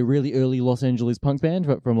 which is a really early Los Angeles punk band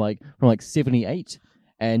from like '78,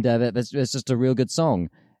 and that's just a real good song.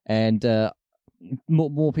 And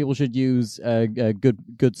more people should use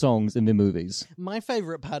good songs in their movies. My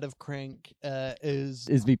favorite part of Crank is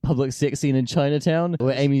The public sex scene in Chinatown,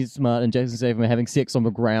 where Amy Smart and Jason Statham are having sex on the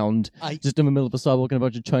ground, just in the middle of the sidewalk, and a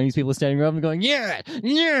bunch of Chinese people are standing around and going, "Yeah,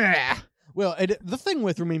 yeah." well, the thing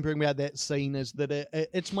worth remembering about that scene is that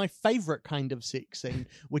it's my favorite kind of sex scene,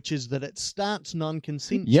 which is that it starts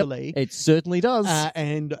non-consensually. Yep, it certainly does.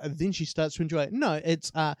 And then she starts to enjoy it. No,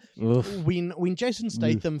 it's Oof. when Jason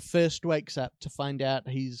Statham first wakes up to find out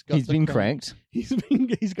he's been cranked.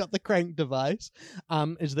 He's got the crank device.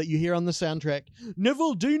 Is that you hear on the soundtrack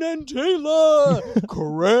Neville Dean and Taylor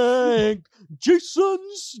crank Jason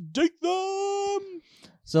Statham.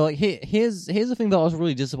 So like here's the thing that I was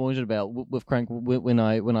really disappointed about with Crank when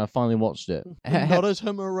I finally watched it. Not as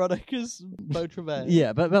homoerotic as Beau Travail.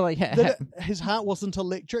 Yeah, but like His heart wasn't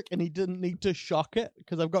electric and he didn't need to shock it,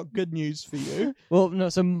 because I've got good news for you. well, no.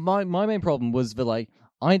 So my main problem was that like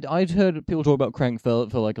I'd heard people talk about Crank for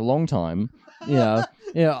like a long time. Yeah.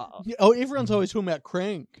 Oh, everyone's always talking about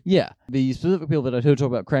Crank. Yeah. The specific people that I'd heard talk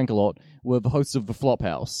about Crank a lot were the hosts of the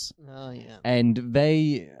Flophouse. Oh yeah. And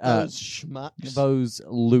they Those schmucks. those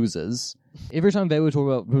losers. Every time they would talk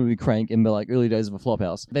about the movie Crank in the like early days of the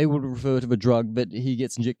Flophouse, they would refer to the drug that he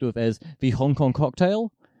gets injected with as the Hong Kong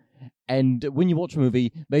cocktail. And when you watch a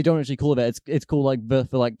movie, they don't actually call it that. It's called like the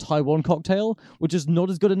like Taiwan cocktail, which is not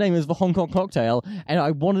as good a name as the Hong Kong cocktail. And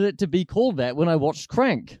I wanted it to be called that when I watched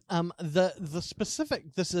Crank. The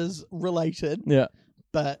specific, this is related. Yeah.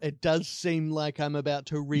 but it does seem like I'm about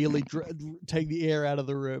to really take the air out of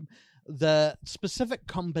the room. The specific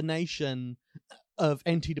combination of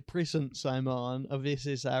antidepressants I'm on, of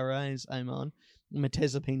SSRIs I'm on,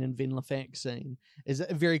 mirtazapine and venlafaxine, is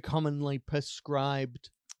a very commonly prescribed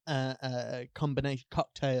combination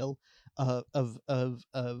cocktail of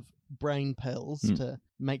brain pills to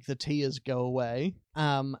make the tears go away.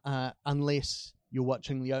 Unless you're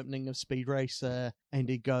watching the opening of Speed Racer and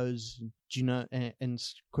he goes, do you know, and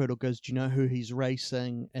Squirtle goes, do you know who he's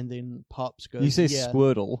racing? And then Pops goes, You say yeah.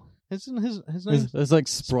 Squirtle. His name's It's like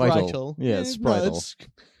Spritle. Yeah, Spritle.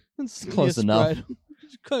 No, it's Close enough. Spritle.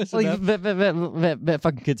 Close Like, enough. that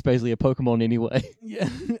fucking kid's basically a Pokemon anyway. Yeah,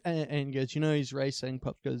 and goes, you know, he's racing.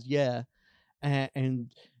 Pops goes, yeah,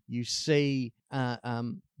 and you see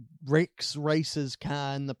Rex races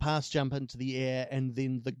car in the past jump into the air, and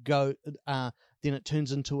then then it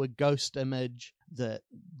turns into a ghost image that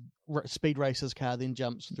Speed Racer's car then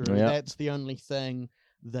jumps through. Yeah. That's the only thing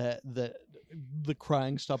that the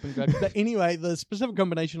crying stopping drug. But anyway, the specific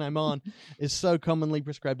combination I'm on is so commonly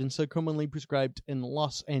prescribed in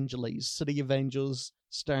Los Angeles, City of Angels,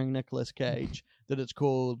 starring Nicolas Cage, that it's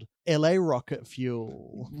called LA Rocket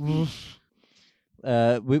Fuel.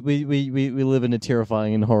 We live in a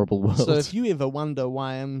terrifying and horrible world. So if you ever wonder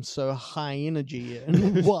why I'm so high energy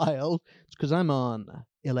and wild, it's because I'm on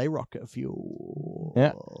LA Rocket Fuel.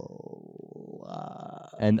 Yeah.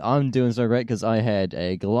 And I'm doing so great because I had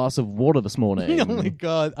a glass of water this morning. Oh my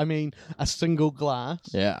god! I mean, a single glass.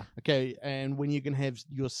 Yeah. Okay, and when you can have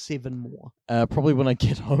your 7 more? Probably when I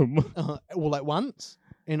get home. All at once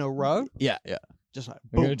in a row. Yeah. Just like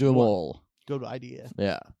I'm going to do them one. all. Good idea.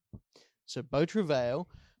 Yeah. So Beau Travail.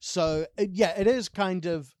 So yeah, it is kind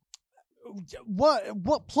of.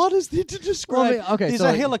 What plot is there to describe? Well, I mean, okay, There's so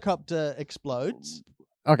a like- helicopter explodes.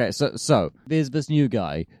 Okay, so there's this new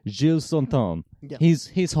guy, Gilles Santon. Yeah.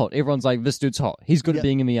 He's hot. Everyone's like, this dude's hot. He's good Yeah. at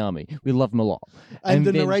being in the army. We love him a lot. And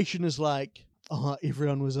the then narration is like,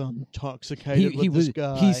 everyone was intoxicated with this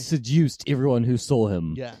guy. he seduced everyone who saw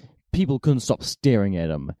him. Yeah. People couldn't stop staring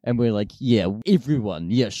at him. And we're like, yeah,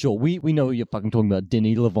 everyone. Yeah, sure. We know you're fucking talking about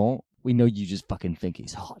Denis Lavant. We know you just fucking think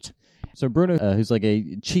he's hot. So Bruno, who's like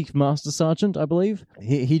a chief master sergeant, I believe,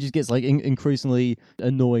 he just gets like increasingly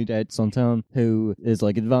annoyed at Santon, who is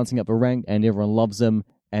like advancing up a rank, and everyone loves him.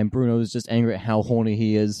 And Bruno is just angry at how horny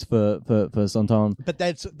he is for Santon. But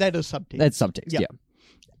that is subtext. That's subtext, yeah.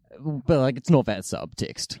 But like, it's not that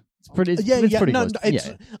subtext. It's pretty. It's Yeah. pretty No,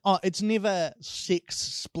 close. it's never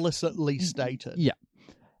sex explicitly stated. Yeah.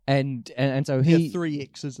 And so There he are 3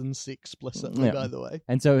 X's in sex explicitly, Yeah. by the way.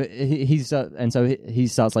 And so he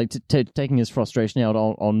starts like taking his frustration out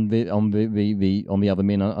on the other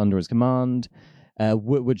men under his command,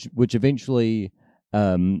 which eventually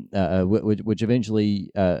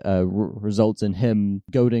results in him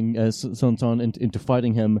goading Santon into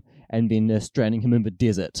fighting him and then stranding him in the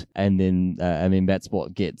desert. And then that's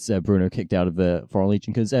what gets Bruno kicked out of the Foreign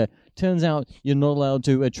Legion, because turns out you're not allowed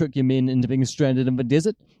to trick your men into being stranded in the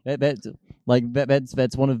desert. That's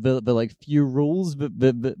one of the like few rules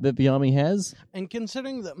that the army has. And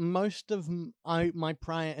considering that most of my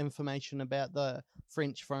prior information about the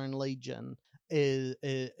French Foreign Legion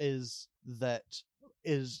is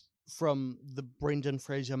from the Brendan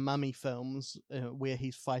Fraser Mummy films, where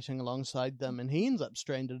he's fighting alongside them, and he ends up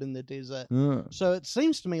stranded in the desert. So it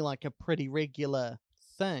seems to me like a pretty regular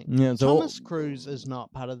thing. Yeah, so Thomas Cruise is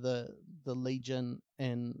not part of the Legion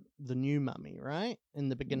in the new Mummy, right? In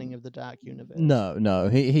the beginning of the Dark Universe. No.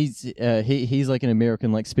 He's like an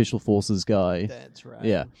American like special forces guy. That's right.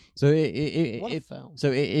 Yeah. So What a film.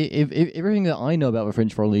 So everything that I know about the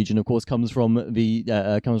French Foreign Legion, of course, comes from the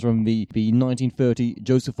 1930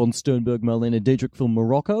 Joseph von Sternberg Marlene Dietrich film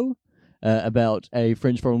Morocco, about a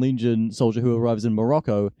French Foreign Legion soldier who arrives in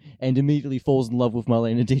Morocco and immediately falls in love with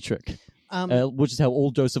Marlene Dietrich. Which is how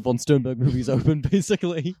all Joseph von Sternberg movies open,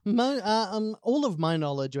 basically. All of my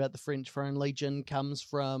knowledge about the French Foreign Legion comes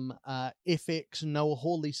from FX Noah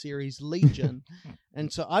Hawley series Legion,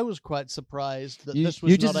 and so I was quite surprised that this was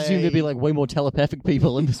you just not assumed there'd be like way more telepathic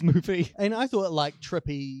people in this movie. And I thought like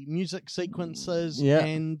trippy music sequences Yeah.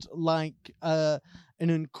 and like an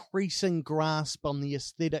increasing grasp on the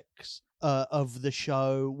aesthetics of the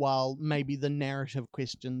show, while maybe the narrative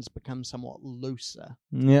questions become somewhat looser.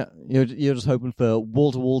 Yeah, you're just hoping for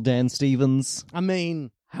wall-to-wall Dan Stevens. I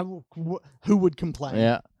mean, who would complain?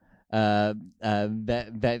 Yeah.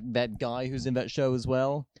 That guy who's in that show as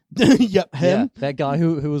well. Yep, him. Yeah, that guy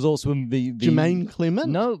who was also in the Jermaine Clement?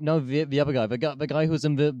 No, the other guy. The guy who was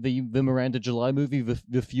in the Miranda July movie,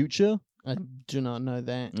 The Future. I do not know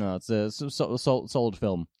that. No, it's a solid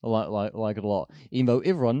film. I like it a lot. Even though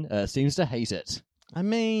everyone seems to hate it. I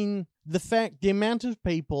mean, the amount of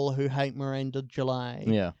people who hate Miranda July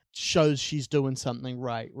Yeah, shows she's doing something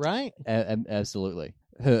right? absolutely.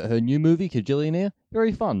 Her new movie, Kajillionaire,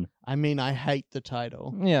 very fun. I mean, I hate the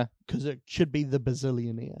title Yeah. because it should be The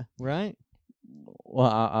Bazillionaire, right?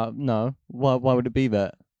 Well, no. Why would it be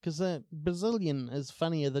that? Because Bazillion is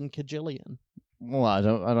funnier than Kajillion. Well, I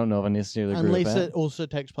don't know if I necessarily agree with Unless that. it also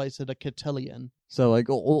takes place at a cotillion. So like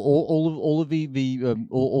all of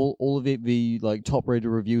the like top rated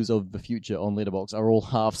reviews of The Future on Letterboxd are all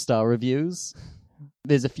 5-star reviews.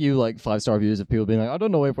 There's a few like 5-star reviews of people being like, I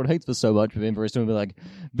don't know why everyone hates this so much, but then very soon be like,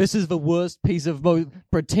 this is the worst piece of most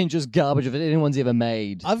pretentious garbage that anyone's ever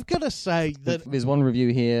made. I've got to say that There's one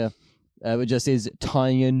review here which just says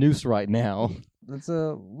tying a noose right now. It's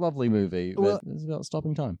a lovely movie, but Well, it's about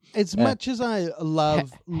stopping time. as much as I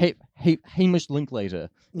love... Hamish Linklater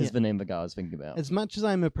is Yeah. the name of the guy I was thinking about. As much as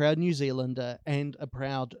I'm a proud New Zealander and a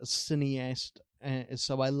proud cineast,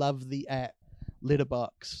 so I love the app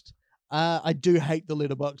Letterboxd, I do hate the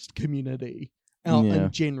Letterboxd community in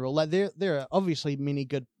general. Like there are obviously many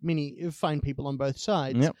fine people on both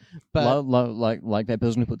sides. Yep. But like that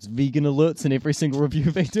person who puts vegan alerts in every single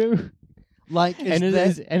review they do. like,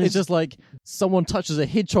 It's just like someone touches a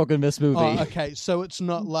hedgehog in this movie. Oh, okay, so it's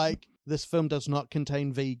not like this film does not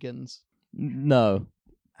contain vegans. No.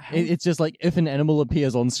 It's just like if an animal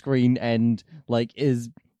appears on screen and like is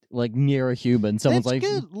like near a human, someone's That's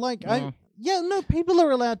like, good. Like people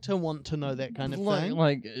are allowed to want to know that kind of thing.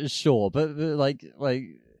 like sure, but like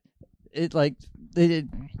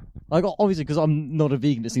obviously because I'm not a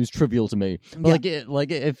vegan, it seems trivial to me. But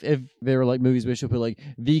if there are like movies where she'll put like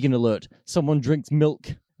vegan alert, someone drinks milk,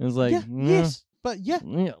 and it's like yes, but yeah.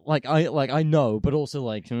 I know, but also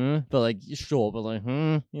like but like sure, but like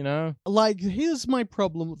you know, Like, here's my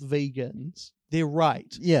problem with vegans. They're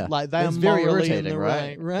right. Yeah. Like, they It's are very morally in irritating, the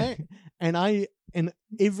right? right? And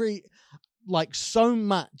every, like, so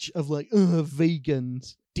much of, like,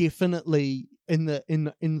 vegans definitely in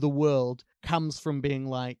the world comes from being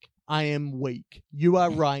like, I am weak. You are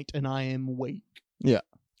right, and I am weak. Yeah.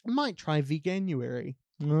 I might try Veganuary.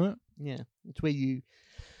 Right. Yeah. It's where you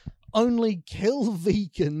only kill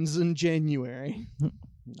vegans in January.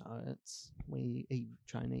 No, it's we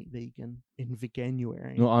try and eat vegan in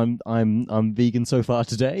Veganuary. No, I'm vegan so far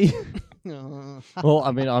today. Well,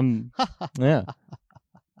 I mean, yeah.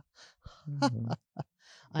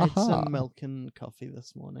 I had some milk and coffee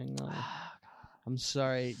this morning. I'm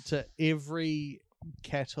sorry to every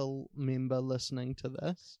cattle member listening to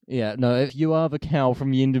this. Yeah, no, if you are the cow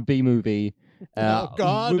from the end of B movie, Oh,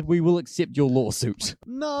 God. we will accept your lawsuit.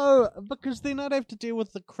 No, because then I'd have to deal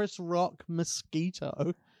with the Chris Rock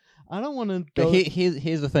mosquito. I don't want to go... But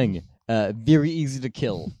here's the thing. Very easy to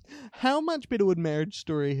kill. How much better would Marriage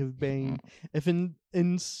Story have been if in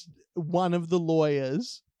one of the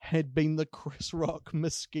lawyers had been the Chris Rock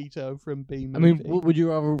mosquito from B movie? I mean, would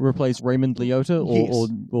you rather replace Raymond Liotta or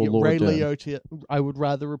Laura Ray Dern? Liotta. I would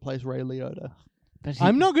rather replace Ray Liotta. But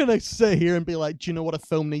I'm not going to sit here and be like, do you know what a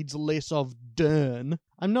film needs less of? Dern.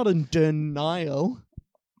 I'm not in denial.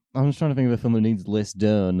 I'm just trying to think of a film that needs less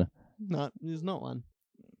Dern. No, there's not one.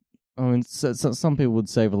 I mean, so some people would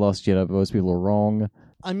say The Last Jedi, but most people are wrong.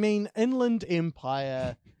 I mean, Inland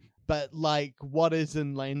Empire, but like, what is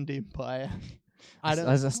Inland Empire?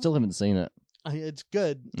 I still haven't seen it. It's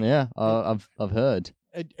good. Yeah, I've heard.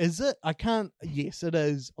 Is it? I can't. Yes, it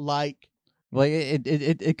is. Like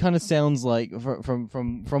it kind of sounds like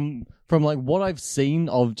from like what I've seen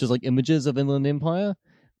of just like images of Inland Empire.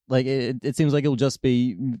 Like it seems like it'll just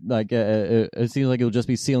be like it seems like it'll just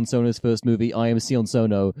be Sion Sono's first movie, I Am Sion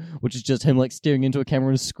Sono, which is just him like staring into a camera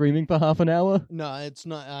and screaming for half an hour. No, it's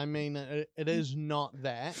not. I mean, it is not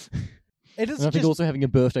that. It is And I think just also having a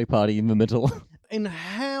birthday party in the middle. in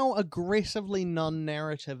how aggressively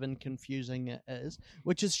non-narrative and confusing it is,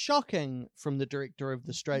 which is shocking from the director of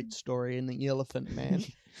The Straight Story and The Elephant Man,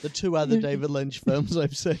 the two other David Lynch films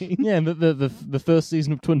I've seen. Yeah, but the first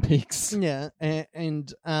season of Twin Peaks. Yeah,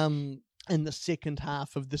 and the second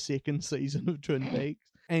half of the second season of Twin Peaks,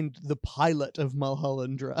 and the pilot of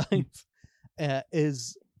Mulholland Drive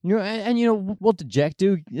is... You know, and you know what did Jack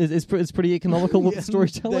do? It's pretty economical with the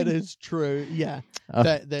storytelling. That is true. Yeah,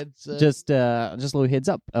 that's just a little heads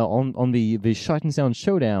up on the Shite and Sound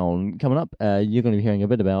Showdown coming up. You're going to be hearing a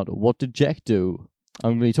bit about what did Jack do.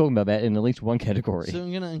 I'm going to be talking about that in at least one category. So I'm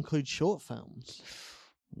going to include short films.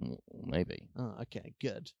 Maybe. Oh, okay,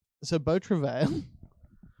 good. So Beau Travail,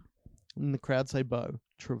 and the crowd say Beau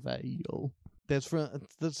Travail. That's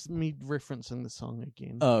me referencing the song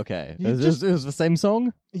again. Oh, okay. You It was the same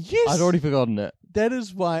song? Yes, I'd already forgotten it. That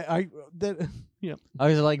is why Yep. I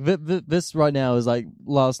was like, this right now is like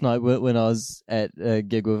last night when I was at a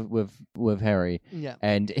gig with Harry, Yeah.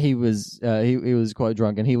 and he was quite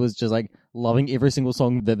drunk, and he was just like loving every single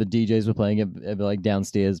song that the DJs were playing at like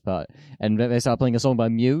downstairs part, and they started playing a song by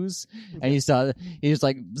Muse, and he starts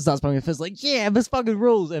playing it first, like, yeah, this fucking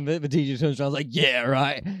rules, and the DJ turns around like, yeah,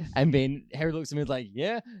 right, and then Harry looks at me like,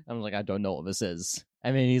 yeah, I'm like, I don't know what this is,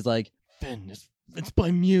 and then he's like, Ben, it's by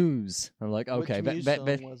Muse. I'm like, okay, Which Muse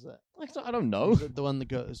song was it? I don't know. Was it the one that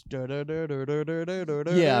goes? Yeah,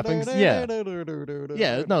 I think so, yeah.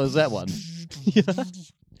 Yeah, no, it was that one. Yeah.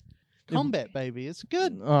 Combat Baby, it's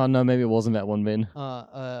good. Oh no, maybe it wasn't that one, Ben.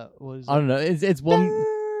 What is I don't know. It's one.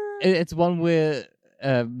 It's one where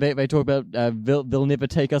they talk about they'll never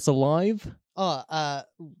take us alive.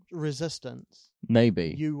 Resistance.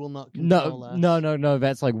 Maybe. You will not control us. No.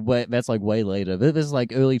 That's like way later. This is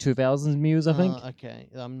like early 2000s Muse, I think. Okay,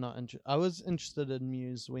 I'm not. I was interested in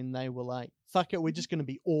Muse when they were like, "Fuck it, we're just going to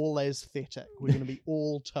be all aesthetic. We're going to be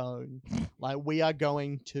all tone. Like we are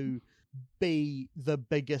going to be the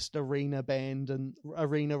biggest arena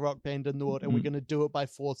rock band in the world, and we're going to do it by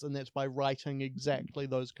force, and that's by writing exactly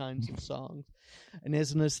those kinds of songs." And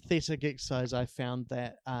as an aesthetic exercise, I found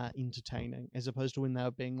that entertaining, as opposed to when they were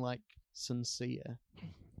being like sincere.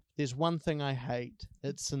 There's one thing I hate,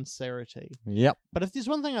 it's sincerity. Yep. But if there's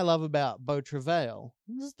one thing I love about Beau Travail,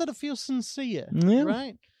 it's that it feels sincere, Yeah.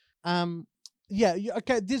 right?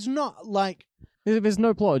 Okay, there's not like... There's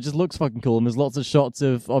no plot. It just looks fucking cool, and there's lots of shots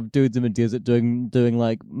of dudes in the desert doing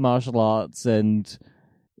like martial arts and,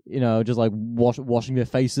 you know, just like washing their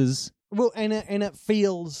faces. Well, and it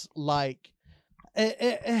feels like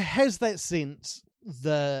it has that sense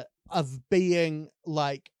of being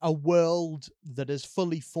like a world that is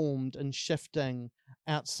fully formed and shifting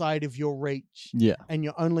outside of your reach. Yeah. And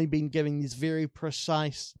you're only being given these very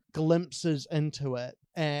precise glimpses into it.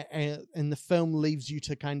 And the film leaves you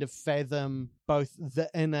to kind of fathom both the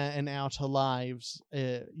inner and outer lives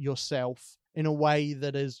yourself in a way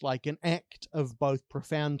that is like an act of both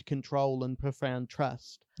profound control and profound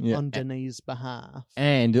trust on Denis' behalf.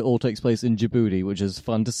 And it all takes place in Djibouti, which is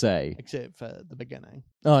fun to say. Except for the beginning.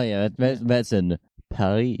 Oh, yeah, that's in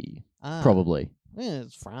Paris, probably. Yeah,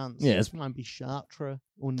 it's France. Yeah, it might be Chartres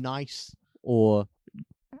or Nice. Or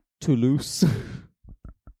Toulouse.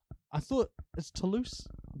 I thought it's Toulouse.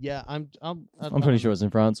 Yeah, I'm pretty sure it's in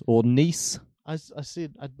France. Or Nice. I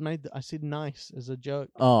said nice as a joke.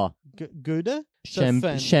 Oh, Gouda?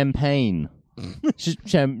 Champagne.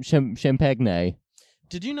 Champagne.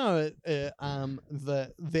 Did you know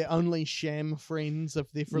that they're only sham friends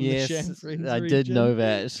if they're from the sham friends I region? did know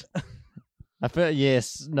that. I felt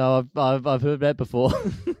I've heard that before.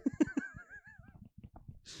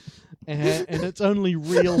 and it's only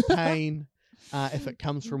real pain if it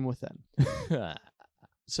comes from within.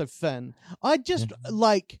 So Finn, I just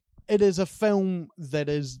like it is a film that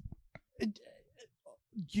is.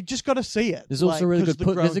 You just got to see it. There's also really good.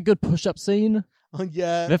 There's a good push-up scene. Oh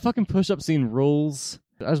yeah, that fucking push-up scene rules.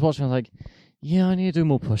 I was watching. I was like, yeah, I need to do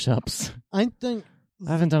more push-ups. I think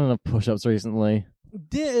I haven't done enough push-ups recently.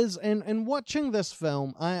 There is, and watching this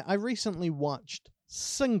film, I recently watched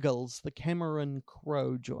Singles, the Cameron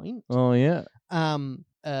Crowe joint. Oh yeah.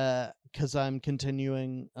 Because I'm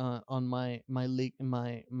continuing on my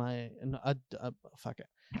fuck it.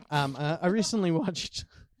 I recently watched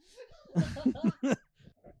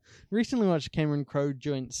Cameron Crowe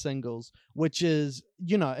joint Singles, which is,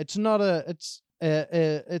 you know, it's not it's a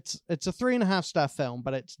 3.5 star film,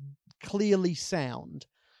 but it's clearly sound.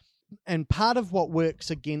 And part of what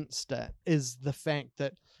works against it is the fact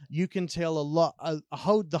that you can tell the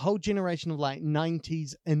whole generation of like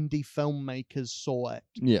 90s indie filmmakers saw it.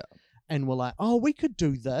 Yeah. And were like, oh, we could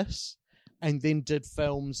do this. And then did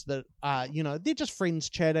films that are, you know, they're just friends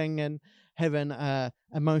chatting and having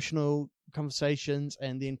emotional conversations.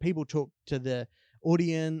 And then people talk to the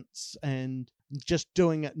audience and just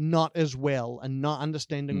doing it not as well and not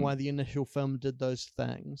understanding why the initial film did those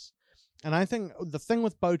things. And I think the thing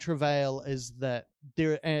with Beau Travail is that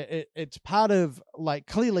it's part of, like,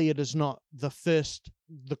 clearly it is not the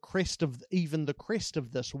crest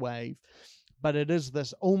of this wave, but it is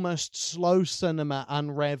this almost slow cinema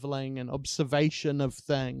unraveling and observation of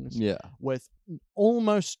things with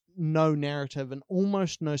almost no narrative and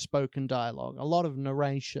almost no spoken dialogue, a lot of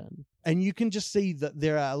narration. And you can just see that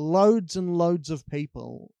there are loads and loads of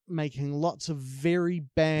people making lots of very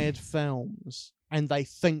bad films, and they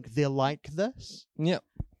think they're like this. Yep.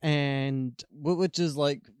 And which is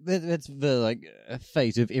like that's the like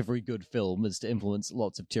fate of every good film, is to influence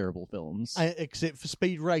lots of terrible films, except for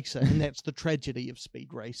Speed Racer, and that's the tragedy of Speed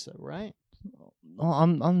Racer, right? Oh,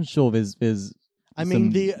 I'm sure there's I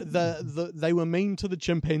mean, they were mean to the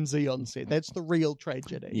chimpanzee on set. That's the real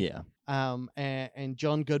tragedy. Yeah. And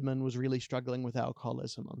John Goodman was really struggling with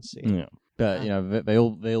alcoholism on set. Yeah. But they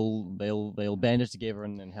all banded together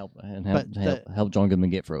and help John Goodman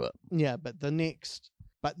get through it. Yeah, but the next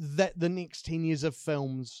 10 years of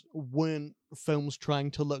films weren't films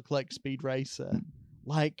trying to look like Speed Racer.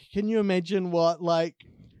 Like, can you imagine what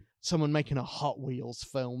someone making a Hot Wheels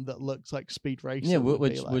film that looks like Speed Racer? Yeah, would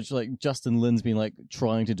which be like? which Justin Lin's been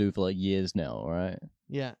trying to do for years now, right?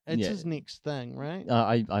 Yeah, it's his next thing, right?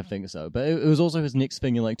 I think so, but it was also his next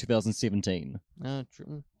thing in 2017.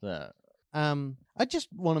 True. So, I just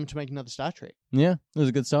want him to make another Star Trek. yeah, it was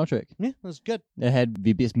a good Star Trek. Yeah, it was good. It had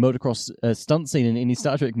the best motocross stunt scene in any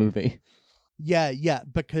Star Trek movie. Yeah,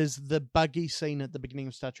 because the buggy scene at the beginning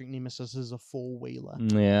of Star Trek Nemesis is a four-wheeler.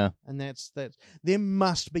 Yeah. And that's there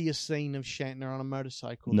must be a scene of Shatner on a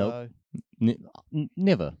motorcycle, Nope. though.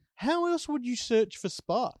 Never. How else would you search for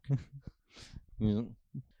Spock? Yeah.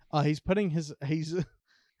 Oh, he's putting he's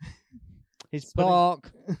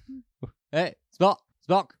Spock. Hey, Spock,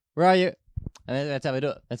 where are you? And that's how they do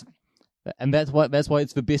it. That's why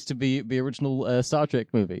it's the best of the original Star Trek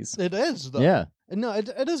movies. It is, though. Yeah. No,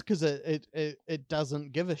 it is because it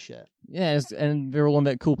doesn't give a shit. Yeah, and they're all on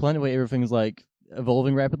that cool planet where everything's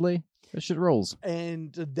evolving rapidly. That shit rolls.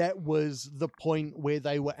 And that was the point where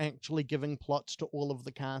they were actually giving plots to all of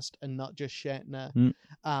the cast and not just Shatner,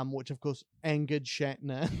 which of course angered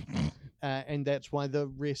Shatner. And that's why the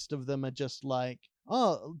rest of them are just like,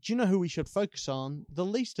 oh, do you know who we should focus on? The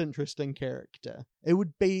least interesting character. It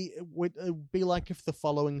would be like if the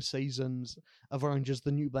following seasons of Orange is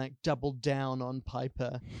the New Black doubled down on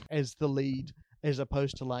Piper as the lead, as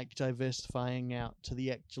opposed to diversifying out to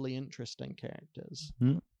the actually interesting characters.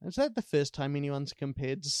 Is that the first time anyone's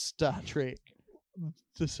compared Star Trek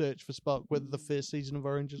to Search for Spock with the first season of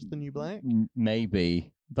Orange is the New Black?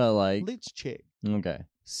 Maybe, but Let's check. Okay.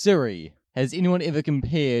 Siri, has anyone ever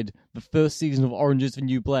compared the first season of Orange is the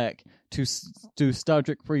New Black to Star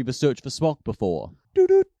Trek 3 The Search for Spock before?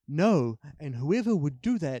 No, and whoever would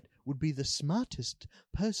do that would be the smartest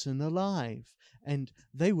person alive, and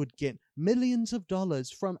they would get millions of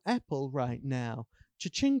dollars from Apple right now.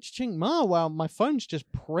 Cha-ching, cha-ching. Wow, my phone's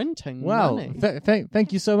just printing money.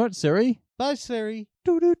 Thank you so much, Siri. Bye, Siri.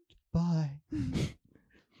 Bye.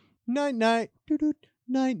 Night. Night.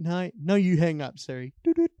 No, you hang up, Siri.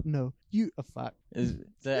 No, you a fuck. Is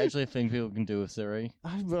that actually a thing people can do with Siri?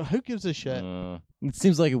 Who gives a shit? It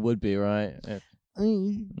seems like it would be, right?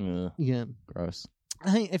 Yeah. Gross.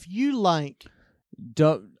 Hey, if you like...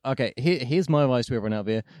 Okay, here's my advice to everyone out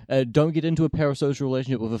there. Don't get into a parasocial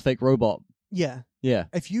relationship with a fake robot. Yeah. Yeah.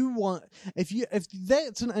 If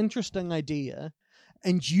that's an interesting idea,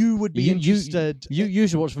 and you would be interested, you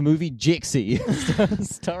should watch the movie Jexy,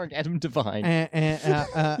 starring Adam Devine.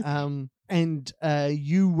 And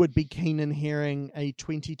you would be keen in hearing a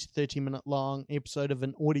 20 to 30 minute long episode of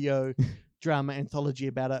an audio drama anthology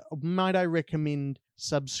about it, might I recommend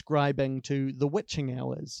subscribing to The Witching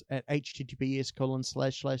Hours at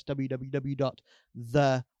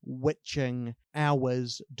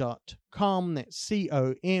https://www.thewitchinghours.com. That's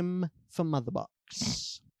COM for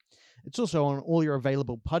Motherbox. It's also on all your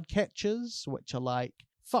available podcatchers, which are like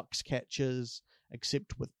Foxcatchers,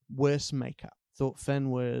 except with worse makeup. Thought Finn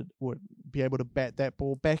would be able to bat that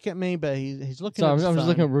ball back at me, but he's looking at his I'm phone. just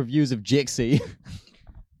looking at reviews of Jexy.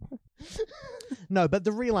 No, but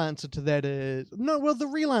the real answer to that is... the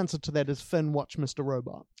real answer to that is Finn, watch Mr.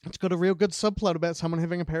 Robot. It's got a real good subplot about someone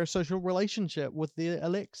having a parasocial relationship with their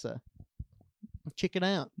Alexa. Check it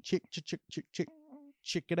out. Check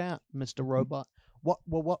it out, Mr. Robot. What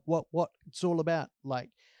it's all about.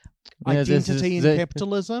 Identity and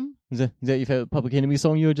capitalism. Is that your favorite Public Enemy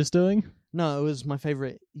song you were just doing? No, it was my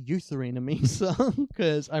favorite Uther Enemy song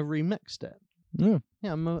because I remixed it. Yeah,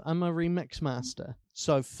 I'm a remix master.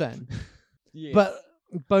 So Finn. yeah. But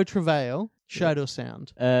Beau Travail, Shadow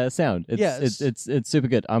Sound. Sound. It's super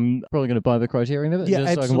good. I'm probably going to buy the Criterion of it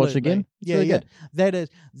just so I can watch it again. Yeah. Good.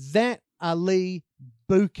 That Ali,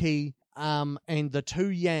 Buki, and the two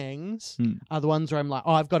Yangs are the ones where I'm like,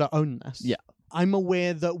 I've got to own this. Yeah. I'm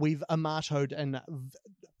aware that we've amatoed and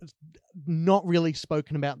not really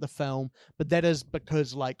spoken about the film, but that is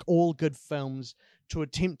because, like all good films, to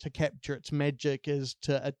attempt to capture its magic is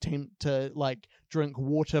to attempt to drink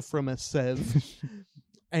water from a sieve.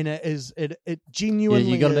 And it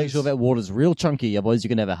genuinely you got to make sure that water's real chunky, otherwise you're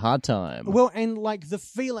going to have a hard time. Well, and the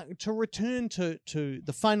feeling, to return to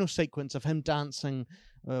the final sequence of him dancing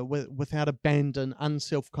without abandon,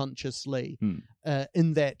 unselfconsciously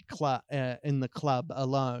in that club, in the club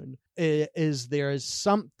alone, there is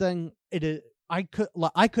something. I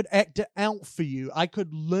could act it out for you. I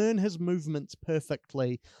could learn his movements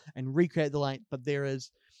perfectly and recreate the light. But there is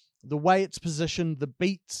the way it's positioned, the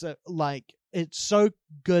beats, like it's so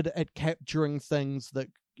good at capturing things that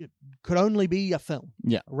it could only be a film.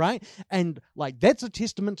 Yeah. Right. And like that's a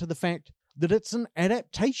testament to the fact that it's an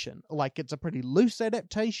adaptation. Like it's a pretty loose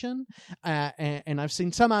adaptation, and I've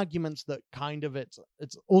seen some arguments that kind of it's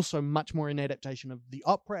also much more an adaptation of the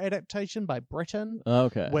opera adaptation by Britten,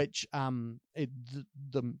 Okay. which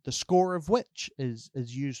the score of which is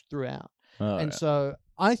used throughout. Oh, And so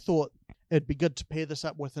I thought it'd be good to pair this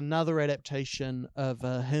up with another adaptation of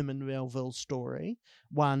a Herman Melville story,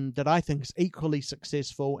 one that I think is equally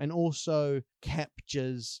successful and also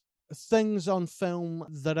captures things on film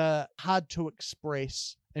that are hard to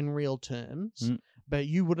express in real terms, but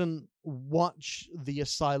you wouldn't watch the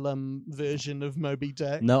Asylum version of Moby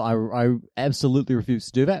Dick. No, I absolutely refuse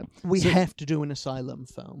to do that. We have to do an Asylum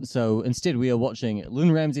film. So instead, we are watching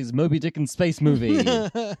Lynn Ramsey's Moby Dick in Space movie.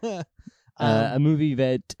 A movie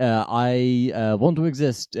that I want to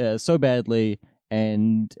exist so badly,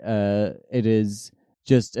 and it is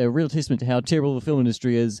just a real testament to how terrible the film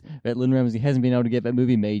industry is that Lynn Ramsey hasn't been able to get that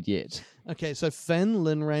movie made yet. Okay, so Finn,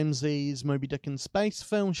 Lynn Ramsey's Moby Dick in Space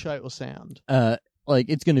film, show or sound? Like,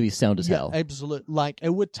 it's going to be sound as hell. Absolute. Like, it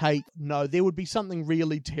would take... No, there would be something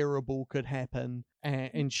really terrible could happen,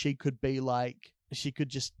 and she could be like... She could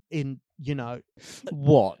just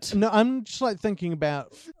What? No, I'm just like thinking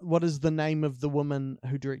about what is the name of the woman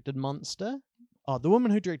who directed Monster? Oh, the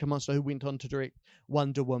woman who directed Monster who went on to direct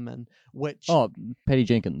Wonder Woman, which... Oh, Patty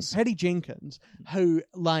Jenkins. Patty Jenkins, who,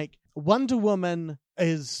 like, Wonder Woman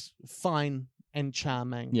is fine and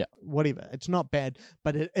charming. Yeah. Whatever. It's not bad,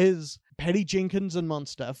 but it is Patty Jenkins and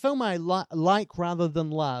Monster. A film I like rather than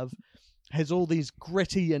love, has all these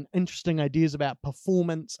gritty and interesting ideas about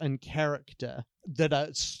performance and character that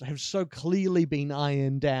have so clearly been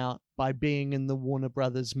ironed out by being in the Warner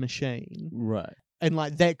Brothers machine. Right. And,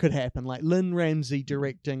 like, that could happen. Like, Lynn Ramsey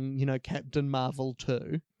directing, Captain Marvel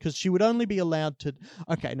 2. Because she would only be allowed to...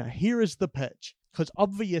 Okay, now, here is the pitch. Because,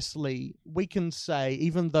 obviously, we can say,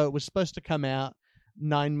 even though it was supposed to come out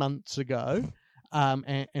 9 months ago,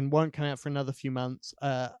 and won't come out for another few months,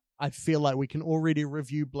 I feel like we can already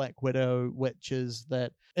review Black Widow, which is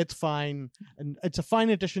that it's fine, and it's a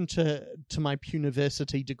fine addition to my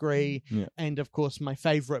Puniversity degree. Yeah. And of course, my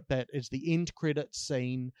favorite bit is the end credits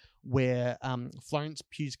scene where Florence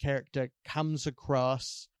Pugh's character comes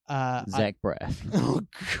across Zach Braff. Oh,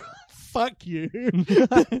 God, fuck you!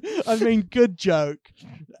 I mean, good joke.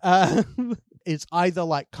 Is either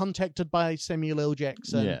like contacted by Samuel L.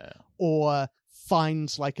 Jackson, or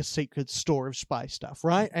finds like a secret store of spy stuff,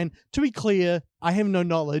 right? And to be clear, I have no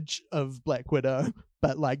knowledge of Black Widow,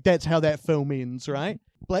 but like that's how that film ends, right?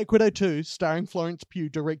 Black Widow 2, starring Florence Pugh,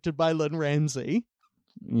 directed by Lynn Ramsey.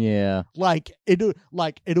 Yeah.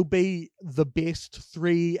 It'll be the best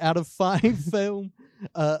 3 out of 5 film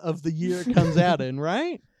of the year it comes out in,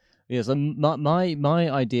 right? Yeah, so my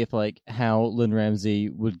idea for like how Lynn Ramsey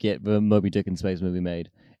would get the Moby Dick in Space movie made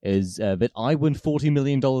is that I win $40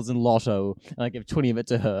 million in Lotto and I give 20 of it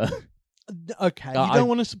to her. Okay, you don't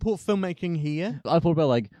want to support filmmaking here? I thought about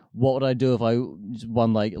like what would I do if I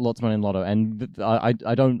won like lots of money in Lotto, and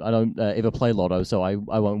I don't ever play Lotto, so I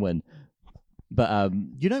won't win. But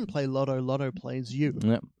you don't play Lotto. Lotto plays you.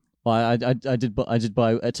 Yeah. Well, I did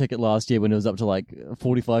buy a ticket last year when it was up to like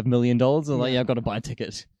 $45 million. And like, I've got to buy a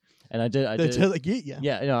ticket. And I did. That's how they get you.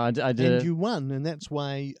 Yeah, I did. And you won, and that's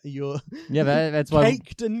why you're that's why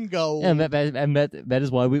caked in gold. Yeah, and that is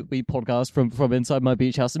why we podcast from inside my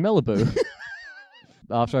beach house in Malibu.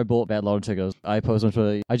 After I bought that lotto ticket, I posted on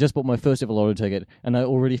Twitter, I just bought my first ever lotto ticket, and I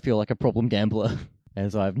already feel like a problem gambler. And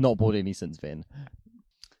so I've not bought any since then.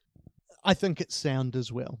 I think it's sound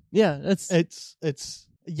as well. Yeah, it's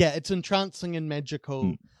entrancing and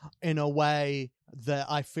magical in a way that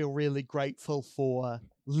I feel really grateful for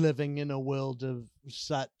living in a world of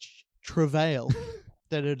such travail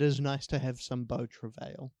that it is nice to have some beau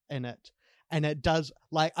travail in it. And it does,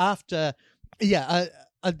 like, after,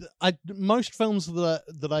 most films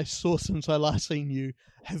that I saw since I last seen you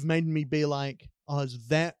have made me be like, oh,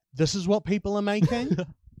 this is what people are making?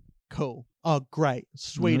 Cool. Oh, great.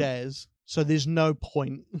 Sweet as. So there's no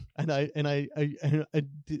point. And I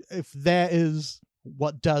if that is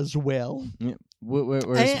what does well. Yeah.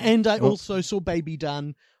 And I also saw Baby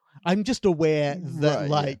Done. I'm just aware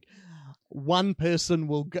that one person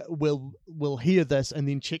will hear this and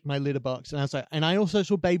then check my letterbox, and I was like, and I also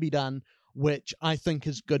saw Baby Done, which I think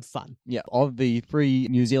is good fun. Yeah, of the 3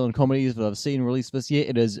 New Zealand comedies that I've seen released this year,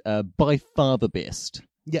 it is by far the best.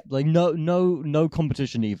 Yeah, like no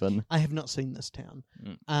competition even. I have not seen this town.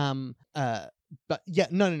 But yeah,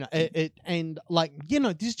 no. And like,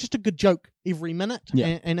 there's just a good joke every minute.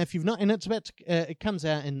 Yeah. And if you've not, and it's about to, it comes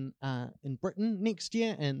out in Britain next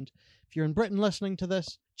year. And if you're in Britain listening to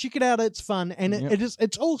this, check it out. It's fun. And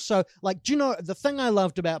it's also like, do you know, the thing I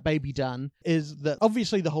loved about Baby Dunn is that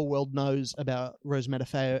obviously the whole world knows about Rose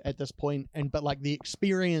Matafeo at this point, but like the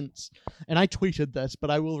experience, and I tweeted this, but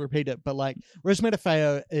I will repeat it. But like Rose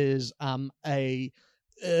Matafeo is a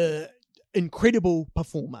incredible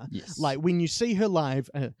performer. Yes. Like when you see her live,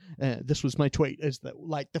 this was my tweet, is that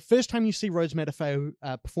like the first time you see Rose Matafeo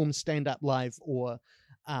perform stand up live or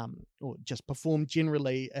just perform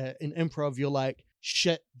generally in improv, you're like,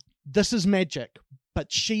 shit, this is magic.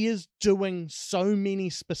 But she is doing so many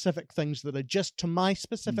specific things that are just to my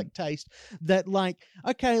specific taste that like,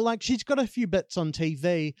 okay, like she's got a few bits on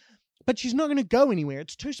TV, but she's not going to go anywhere.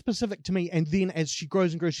 It's too specific to me. And then as she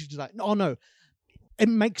grows and grows, she's like, oh no,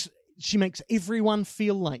 she makes everyone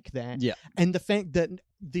feel like that. Yeah. And the fact that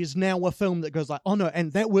there's now a film that goes like, oh no,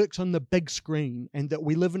 and that works on the big screen, and that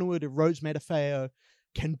we live in a world of Rose Matafeo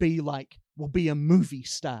will be a movie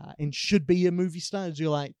star and should be a movie star. As you're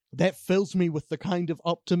like, that fills me with the kind of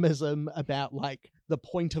optimism about like the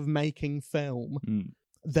point of making film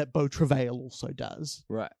that Beau Travail also does.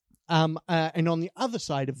 Right. And on the other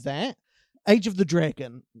side of that, Age of the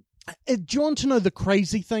Dragon. Do you want to know the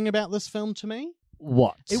crazy thing about this film to me?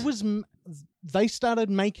 What? It was, they started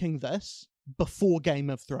making this before Game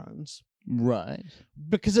of Thrones. Right.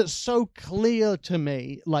 Because it's so clear to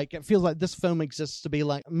me, like it feels like this film exists to be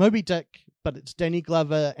like Moby Dick, but it's Danny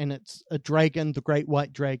Glover and it's a dragon, the Great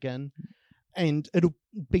White Dragon, and it'll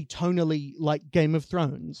be tonally like Game of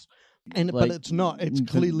Thrones. But it's not. It's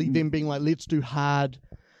clearly them being like, let's do hard,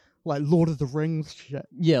 like Lord of the Rings shit.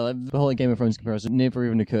 Yeah, like the whole Game of Thrones comparison never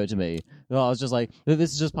even occurred to me. I was just like,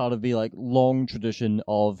 this is just part of the like long tradition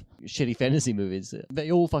of shitty fantasy movies.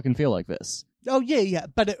 They all fucking feel like this. Oh yeah,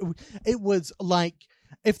 but it was like,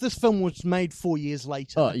 if this film was made 4 years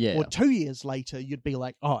later or 2 years later, you'd be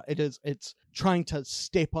like, oh, it's trying to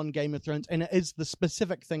step on Game of Thrones, and it is the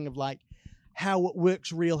specific thing of like how it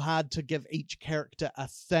works real hard to give each character a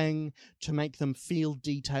thing, to make them feel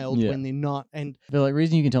detailed when they're not. And the like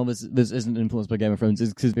reason you can tell this isn't influenced by Game of Thrones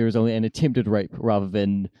is because there is only an attempted rape rather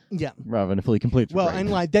than a fully completed rape.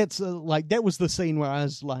 And like that's like that was the scene where I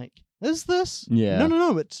was like, is this? Yeah.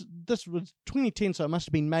 No. This was 2010, so it must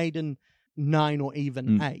have been made in 9 or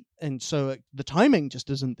even 8. And so the timing just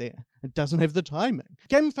isn't there. It doesn't have the timing.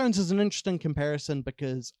 Game of Thrones is an interesting comparison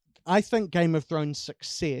because I think Game of Thrones'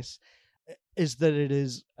 success is that it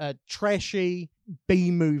is a trashy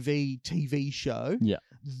B-movie TV show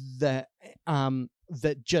that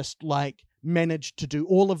just like managed to do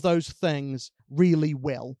all of those things really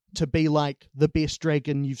well, to be like the best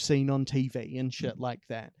dragon you've seen on TV and shit like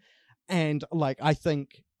that. And like I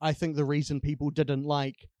think the reason people didn't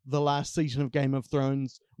like the last season of Game of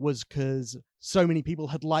Thrones was because so many people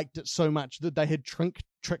had liked it so much that they had tricked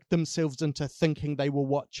themselves into thinking they were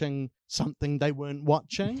watching something they weren't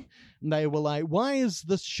watching. And they were like, why is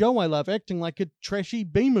this show I love acting like a trashy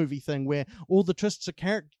B-movie thing where all the twists are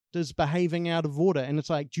characters behaving out of order? And it's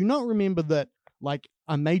like, do you not remember that like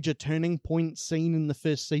a major turning point scene in the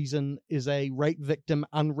first season is a rape victim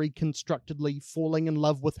unreconstructedly falling in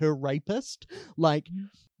love with her rapist? Like,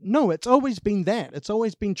 no, it's always been that. It's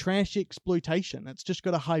always been trash exploitation. It's just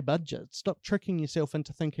got a high budget. Stop tricking yourself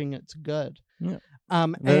into thinking it's good. Yeah.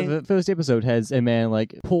 The first episode has a man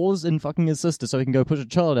like pause in fucking his sister so he can go push a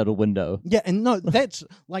child out a window. Yeah, and no, that's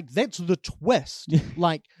the twist.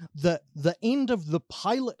 Like the end of the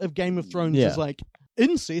pilot of Game of Thrones is like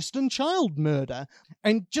incest and child murder.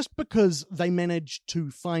 And just because they managed to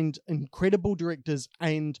find incredible directors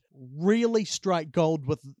and really strike gold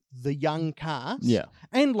with the young cast,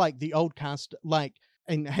 and like the old cast, like,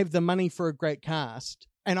 and have the money for a great cast,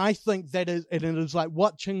 and I think that it is like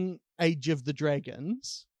watching Age of the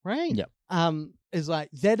Dragons, right? Yeah. Is like,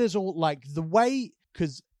 that is all like the way,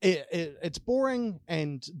 because it's boring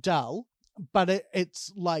and dull, but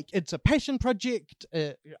it's like, it's a passion project.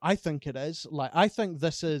 I think it is. Like, I think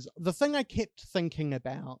this is the thing I kept thinking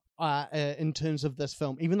about in terms of this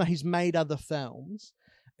film, even though he's made other films,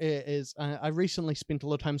 is I recently spent a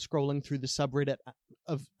lot of time scrolling through the subreddit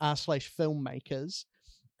of r/filmmakers.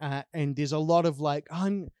 And there's a lot of like,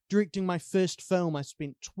 I'm directing my first film. I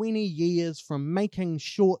spent 20 years from making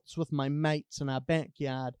shorts with my mates in our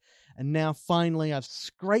backyard. And now finally I've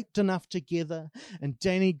scraped enough together. And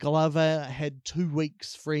Danny Glover had 2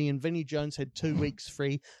 weeks free and Vinnie Jones had 2 weeks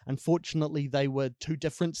free. Unfortunately, they were 2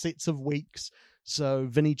 different sets of weeks. So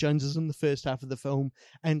Vinnie Jones is in the first half of the film.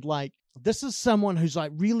 And like, this is someone who's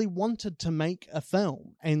like really wanted to make a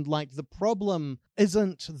film. And like, the problem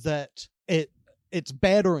isn't that it's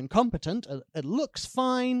bad or incompetent. It looks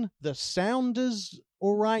fine. The sound is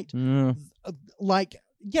all right.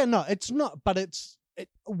 It's not, but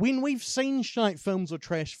when we've seen shite films or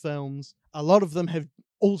trash films, a lot of them have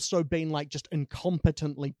also been like just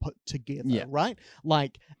incompetently put together, right?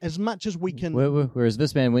 Like, as much as we can... Whereas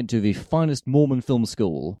this man went to the finest Mormon film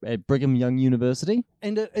school at Brigham Young University.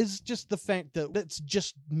 And it is just the fact that it's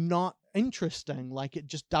just not interesting. Like, it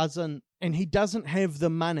just doesn't... And he doesn't have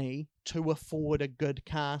the money to afford a good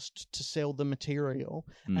cast to sell the material.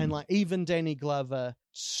 And like, even Danny Glover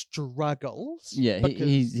struggles. Yeah,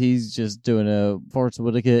 he's just doing a Forrest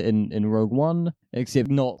Whitaker in Rogue One,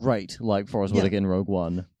 except not great like Forrest Whitaker in Rogue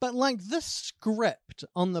One. But like, this script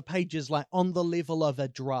on the page is like on the level of a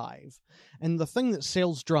Drive. And the thing that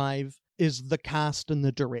sells Drive is the cast and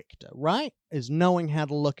the director, right? Is knowing how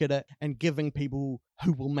to look at it and giving people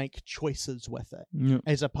who will make choices with it,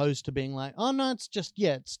 as opposed to being like, oh no, it's just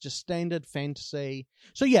standard fantasy.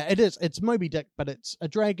 So yeah, it is. It's Moby Dick, but it's a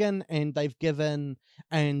dragon, and they've added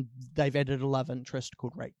a love interest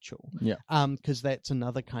called Rachel. Yeah. Because that's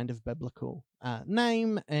another kind of biblical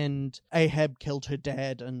name, and Ahab killed her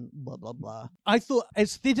dad, and blah blah blah. I thought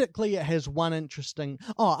aesthetically it has one interesting.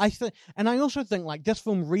 And I also think like this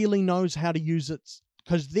film really knows how to use its.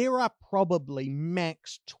 Because there are probably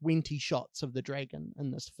max 20 shots of the dragon in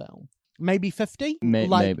this film. Maybe 50?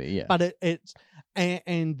 Maybe, yeah. But it's...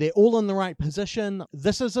 And they're all in the right position.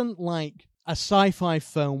 This isn't like a sci-fi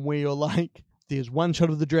film where you're like, there's one shot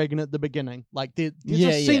of the dragon at the beginning. Like, there's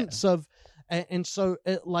a sense of... And so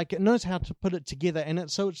it knows how to put it together. And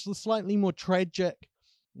it's the slightly more tragic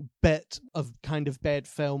bit of kind of bad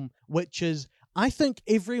film, which is... I think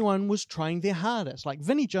everyone was trying their hardest. Like,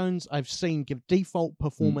 Vinnie Jones, I've seen give default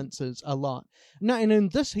performances a lot. No, and in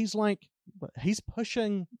this, he's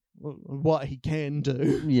pushing what he can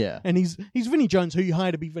do. Yeah. And he's Vinnie Jones, who you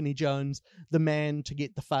hire to be Vinnie Jones, the man to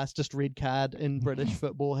get the fastest red card in British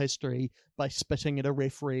football history by spitting at a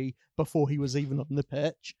referee before he was even on the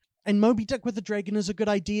pitch. And Moby Dick with the dragon is a good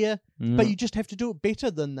idea, but you just have to do it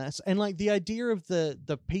better than this. And like the idea of the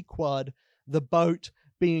Pequod, the boat,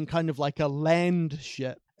 being kind of like a land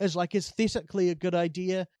ship is like aesthetically a good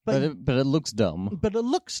idea, but it looks dumb. But it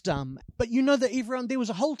looks dumb. But you know that there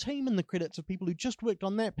was a whole team in the credits of people who just worked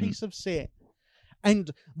on that piece of set,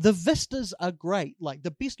 and the vistas are great. Like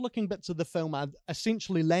the best looking bits of the film are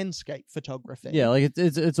essentially landscape photography. Yeah, like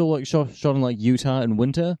it's all like shot in like Utah in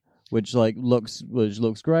winter, which looks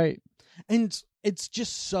great, and it's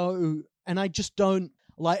just so. And I just don't.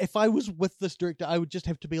 Like, if I was with this director, I would just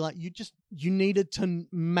have to be like, you needed to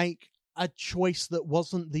make a choice that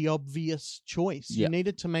wasn't the obvious choice. Yeah. You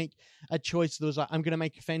needed to make a choice that was like, I'm going to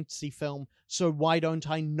make a fantasy film, so why don't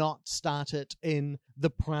I not start it in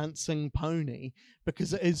The Prancing Pony?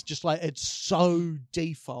 Because it is just like, it's so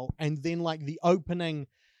default. And then like the opening,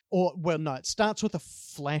 it starts with a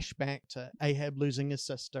flashback to Ahab losing his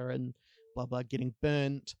sister and blah, blah, getting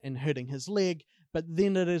burnt and hurting his leg. But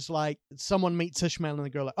then it is like someone meets Ishmael and they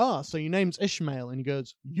go like, oh, so your name's Ishmael. And he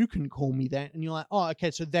goes, you can call me that. And you're like, oh,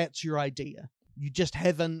 okay, so that's your idea. You just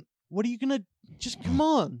haven't, what are you going to, just come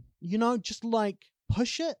on, just like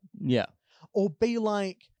push it. Yeah. Or be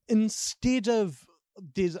like, instead of,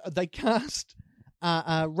 they cast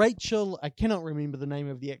Rachel, I cannot remember the name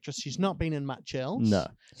of the actress. She's not been in much else. No.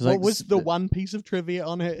 What was the one piece of trivia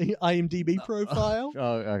on her IMDb profile?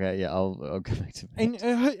 Oh, okay, yeah, I'll go back to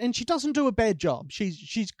that. And she doesn't do a bad job.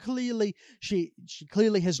 She's clearly she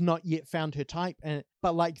clearly has not yet found her type.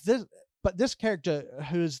 But this character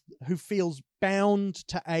who feels bound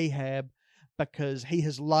to Ahab because he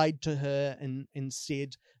has lied to her and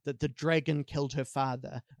said that the dragon killed her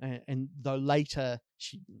father, and though later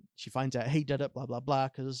she finds out he did it, blah blah blah,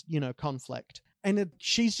 because conflict. And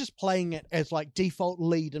she's just playing it as like default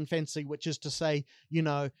lead in fantasy, which is to say,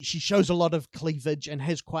 she shows a lot of cleavage and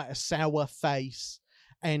has quite a sour face.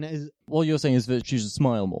 And what you're saying is that she should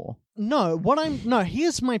smile more. No,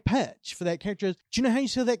 here's my pitch for that character. Do you know how you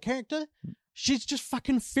see that character? She's just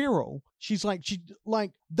fucking feral. She's like,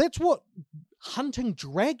 that's what hunting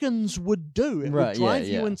dragons would do. It would drive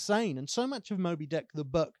you insane. And so much of Moby Dick, the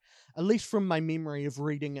book, at least from my memory of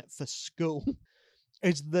reading it for school,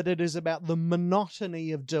 is that it is about the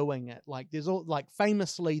monotony of doing it. Like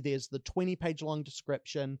famously, there's the 20-page long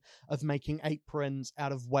description of making aprons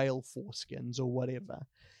out of whale foreskins or whatever.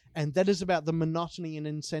 And that is about the monotony and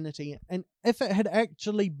insanity. And if it had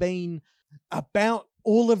actually been about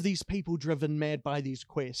all of these people driven mad by these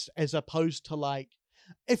quests, as opposed to like,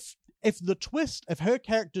 if her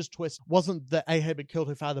character's twist wasn't that Ahab had killed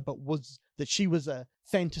her father, but was that she was a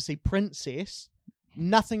fantasy princess,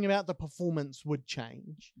 nothing about the performance would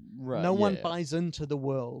change. Right. No one yeah. buys into the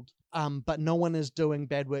world, but no one is doing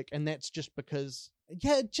bad work, and that's just because, and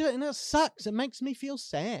it sucks. It makes me feel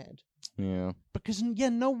sad. Yeah. Because,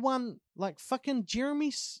 no one, like, fucking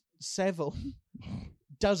Jeremy Saville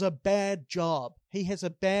does a bad job. He has a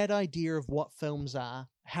bad idea of what films are,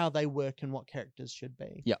 how they work, and what characters should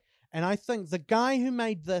be. Yeah. And I think the guy who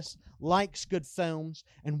made this likes good films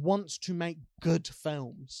and wants to make good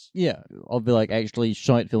films. Yeah. I'll be like, actually,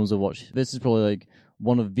 shite films to watch. This is probably, like,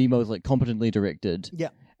 one of the most, like, competently directed. Yeah.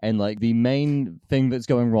 And, like, the main thing that's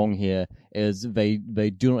going wrong here is they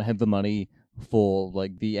do not have the money for,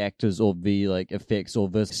 like, the actors or the, like, effects or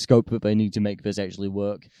the scope that they need to make this actually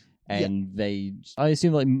work. And I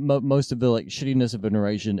assume, like, most of the, like, shittiness of the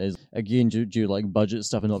narration is, again, due to, like, budget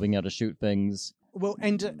stuff and not being able to shoot things. Well,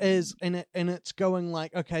 and it is, and it's going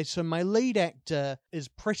like, okay, so my lead actor is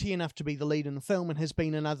pretty enough to be the lead in the film and has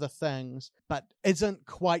been in other things, but isn't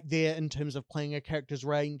quite there in terms of playing a character's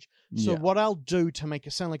range. So what I'll do to make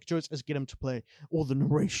it sound like a choice is get him to play all the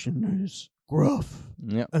narration is gruff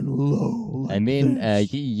and low, like and then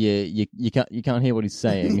this. you can't hear what he's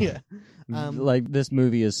saying. Yeah. Like, this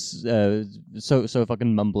movie is so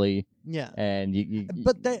fucking mumbly. Yeah. And you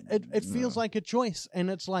But it feels like a choice, and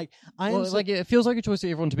it's like it feels like a choice for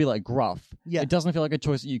everyone to be like gruff. Yeah. It doesn't feel like a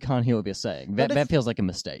choice that you can't hear what they're saying. That feels like a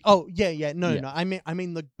mistake. Oh yeah, no. I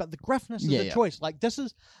mean the gruffness is a choice. Like, this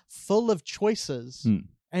is full of choices,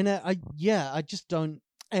 and I just don't.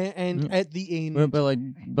 And at the end,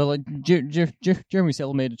 but Jeremy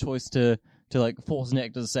Saville made a choice to like force an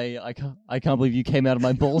actor to say, I can't believe you came out of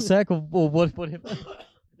my ballsack or whatever.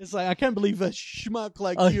 It's like, I can't believe a schmuck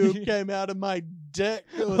like you came out of my dick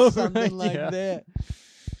or something like that.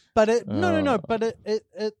 But it's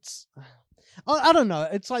I don't know.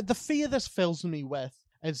 It's like the fear this fills me with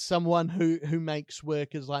as someone who makes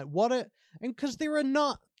work is like, and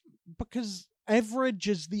because average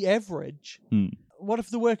is the average. What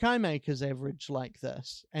if the work I make is average like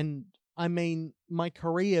this? And I mean, my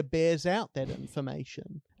career bears out that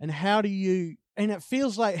information. And and it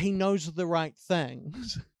feels like he knows the right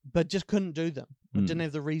things, but just couldn't do them. Didn't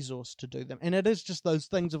have the resource to do them. And it is just those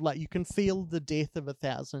things of, like, you can feel the death of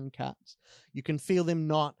 1,000 cuts. You can feel them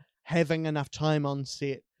not having enough time on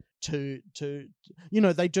set to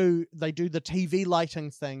they do the TV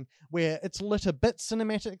lighting thing where it's lit a bit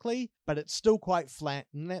cinematically, but it's still quite flat,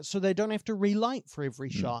 and so they don't have to relight for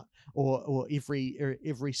every shot or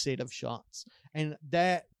every set of shots, and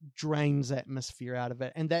that drains atmosphere out of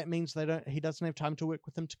it, and that means he doesn't have time to work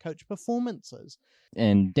with them to coach performances.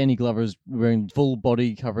 And Danny Glover's wearing full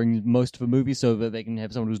body covering most of the movie so that they can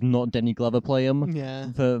have someone who's not Danny Glover play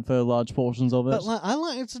him for large portions of it. But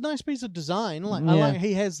it's a nice piece of design. I like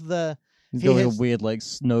he has He's got like a weird like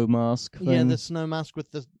snow mask thing. Yeah, the snow mask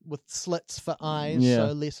with slits for eyes,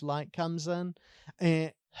 so less light comes in.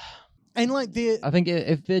 And like I think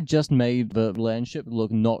if they'd just made the land ship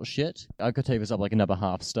look not shit, I could take this up like another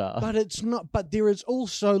half star. But it's not. But there is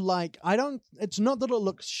also like it's not that it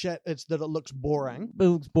looks shit. It's that it looks boring. It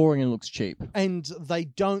looks boring and it looks cheap. And they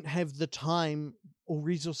don't have the time or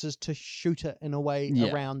resources to shoot it in a way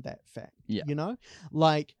around that fact. Yeah. You know,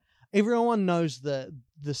 like everyone knows the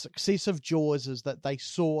success of Jaws is that they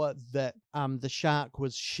saw that the shark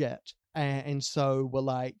was shit, and so we're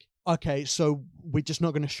like, okay, so we're just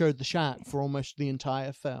not going to show the shark for almost the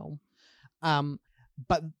entire film.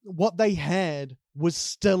 But what they had was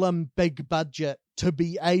still a big budget to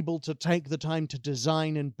be able to take the time to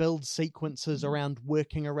design and build sequences around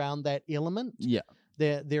working around that element. Yeah.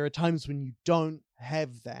 There are times when you don't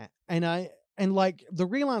have that. And like the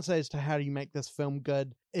real answer as to how do you make this film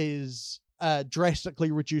good is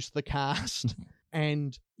drastically reduce the cast.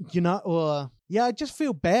 And, I just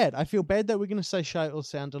feel bad. I feel bad that we're going to say shite or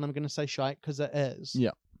sound, and I'm going to say shite because it is.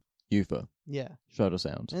 Yeah. Eupha. Yeah. Shite or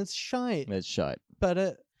sound. It's shite. It's shite.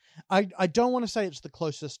 But I don't want to say it's the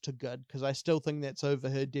closest to good, because I still think that's Over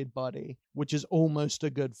Her Dead Body, which is almost a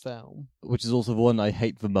good film. Which is also the one I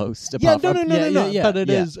hate the most. No. But it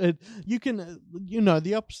is. You can,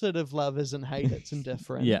 the opposite of love isn't hate, it's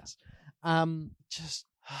indifference. Yeah. Just...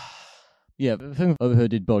 Yeah, the thing with Over Her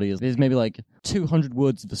Dead Body is there's maybe like 200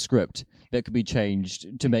 words of the script that could be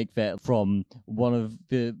changed to make that from one of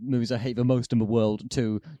the movies I hate the most in the world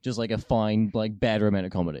to just like a fine, like bad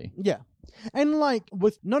romantic comedy. Yeah. And like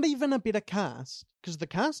with not even a better cast, because the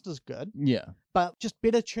cast is good. Yeah. But just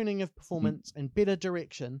better tuning of performance and better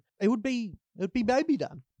direction, it would be Baby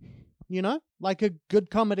done. Like a good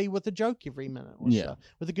comedy with a joke every minute or so.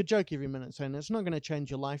 With a good joke every minute. So it's not going to change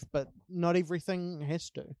your life, but not everything has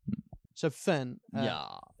to. So Finn,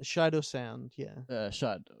 shite or sound,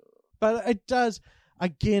 Shite. But it does.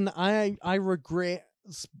 Again, I regret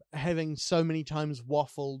having so many times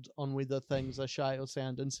waffled on whether things are shy or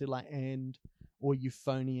sound instead of like and or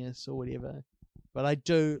euphonious or whatever. But I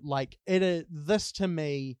do like it. This to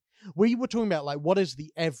me, we were talking about like what is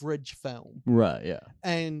the average film, Right, yeah.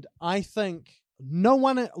 and I think no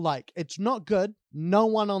one like it's not good. No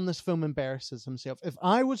one on this film embarrasses himself. If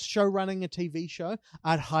I was show running a TV show,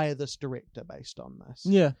 I'd hire this director based on this.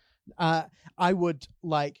 Yeah. I would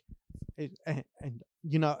like, and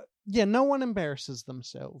you know, yeah, no one embarrasses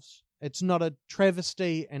themselves. It's not a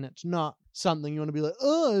travesty, and it's not something you want to be like,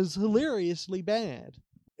 oh, it's hilariously bad.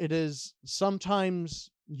 It is sometimes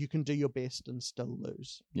you can do your best and still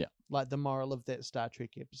lose. Yeah. Like the moral of that Star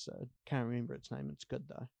Trek episode. Can't remember its name. It's good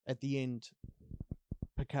though. At the end,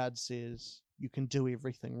 Picard says, you can do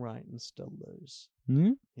everything right and still lose.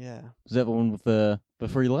 Hmm? Yeah. Is that the one with the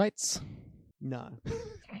free lights? No.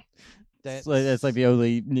 That's like the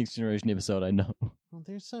only Next Generation episode I know. Well,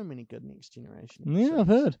 there's so many good Next Generation Yeah, I've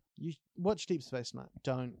episodes. heard. You watch Deep Space Nine.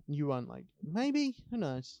 Don't. You won't like. Maybe. Who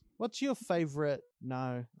knows? What's your favorite?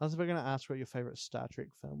 No. I was going to ask what your favorite Star Trek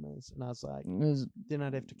film is, and I was like, then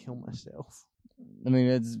I'd have to kill myself. I mean,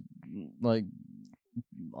 it's like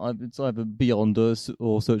it's either Beyond Earth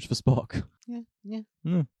or Search for Spock. Yeah.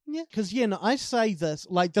 Mm. Yeah. Because, no, I say this,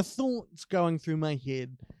 like, the thoughts going through my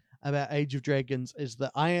head about Age of Dragons is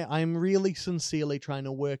that I'm really sincerely trying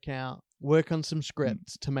to work on some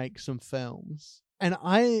scripts to make some films. And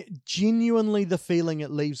I genuinely, the feeling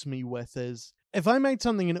it leaves me with is, if I made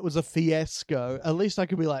something and it was a fiasco, at least I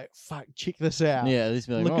could be like, fuck, check this out. Yeah, at least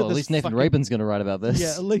be like, Look at at this least Nathan fucking- Rabin's going to write about this.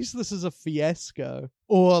 Yeah, at least this is a fiasco.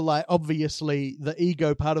 Or like, obviously, the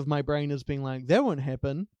ego part of my brain is being like, that won't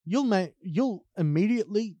happen. You'll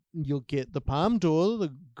get the Palme d'Or,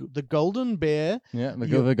 the Golden Bear, Yeah,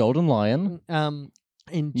 the Golden Lion. and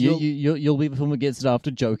You'll be the film that gets it after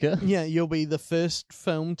Joker. yeah, you'll be the first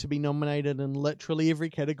film to be nominated in literally every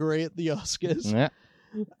category at the Oscars. Yeah.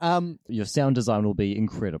 Um, Your sound design will be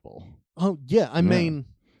incredible. oh yeah, I mean,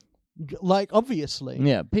 like obviously,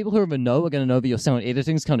 Yeah, people who even know are going to know that your sound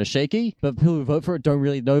editing's kind of shaky, but people who vote for it don't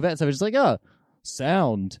really know that, so they're just like, oh,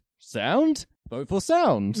 sound? Vote for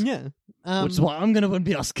sound. yeah. Which is why I'm going to win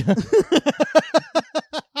the Oscar.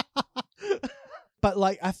 But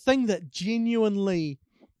like a thing that genuinely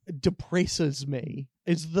depresses me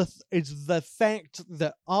is the fact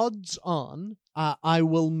that odds on I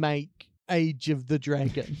will make Age of the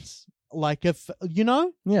Dragons. Like if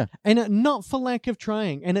Yeah. and not for lack of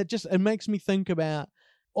trying, and it makes me think about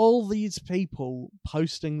all these people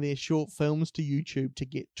posting their short films to YouTube to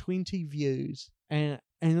get 20 views, and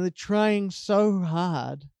they're trying so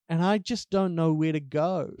hard, and I just don't know where to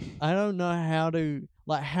go. I don't know how to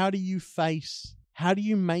how do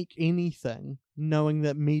you make anything knowing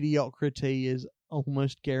that mediocrity is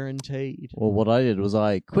almost guaranteed? Well, what I did was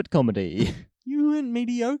I quit comedy. You weren't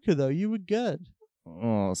mediocre though. You were good.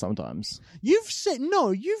 Oh, sometimes. You've said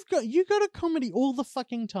no. You got a comedy all the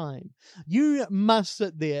fucking time. You must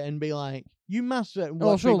sit there and be like, you must.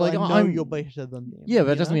 Oh, sure. Like, Like, know I'm- you're better than them. Yeah, but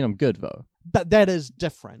that you doesn't know? mean I'm good, though. But that is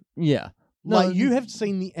different. Yeah. Like you have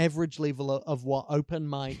seen the average level of what open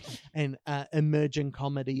mic and emerging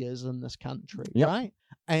comedy is in this country, Yep.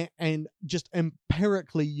 right? And just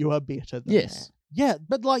empirically, you are better than Yes. that. Yeah,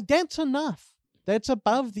 but like that's enough. That's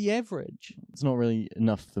above the average. It's not really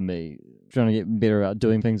enough for me. Trying to get better at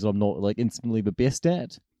doing things that I'm not like instantly the best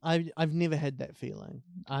at. I've never had that feeling.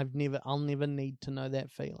 I'll never need to know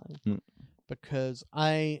that feeling. Because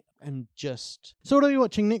I am just... So what are you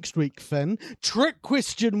watching next week, Finn? Trick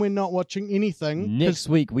question, we're not watching anything. 'cause- Next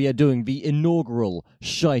week we are doing the inaugural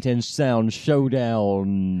Shite and Sound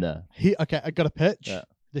Showdown. Okay, I got a pitch. Yeah.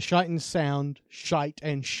 The Shite and Sound, Shite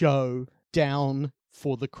and Show, down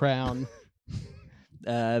for the crown.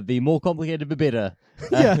 The more complicated, the better.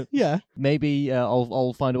 Yeah. Maybe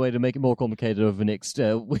I'll find a way to make it more complicated over the next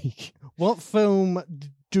week. What film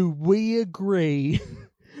do we agree...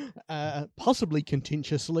 possibly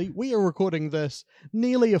contentiously, we are recording this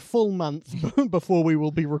nearly a full month before we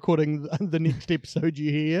will be recording the next episode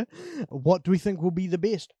you hear. What do we think will be the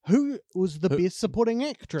best? Who was the best supporting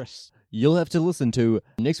actress? You'll have to listen to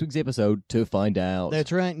next week's episode to find out.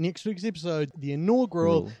 That's right, next week's episode, the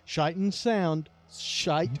inaugural Cool. Shite and Sound,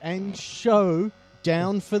 Shite and Show,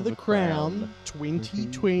 Down for the Crown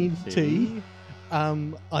 2020.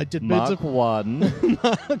 I did Birds Mark of 1.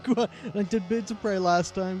 I did Birds of Prey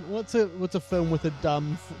last time. What's a film with a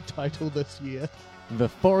dumb title this year? The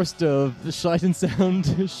Forest of Shite and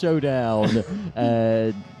Sound Showdown.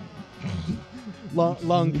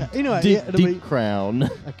 Long. Anyway, Deep, yeah, it'll Deep be Crown.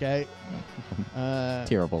 okay.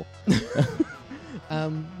 Terrible.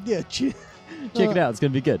 Yeah. Check it out. It's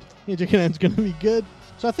going to be good. Yeah, check it out. It's going to be good.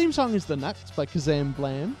 So our theme song is The Nuts by Kazam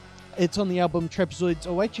Blam. It's on the album Trapezoids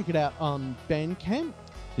Away. Check it out on Bandcamp.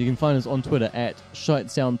 You can find us on Twitter at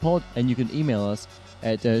ShiteSoundPod, and you can email us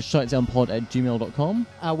at shitesoundpod@gmail.com.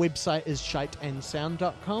 Our website is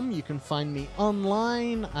shiteandsound.com. You can find me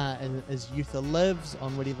online as Youtha Lives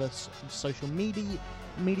on whatever social media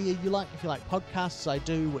you like. If you like podcasts, I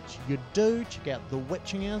do, which you do. Check out The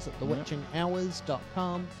Witching Hours at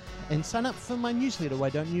thewitchinghours.com and sign up for my newsletter, why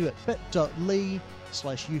don't you, at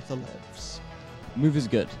bit.ly/Youtha Lives. Movie's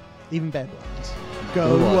good. Even bad ones.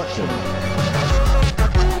 Go watch them.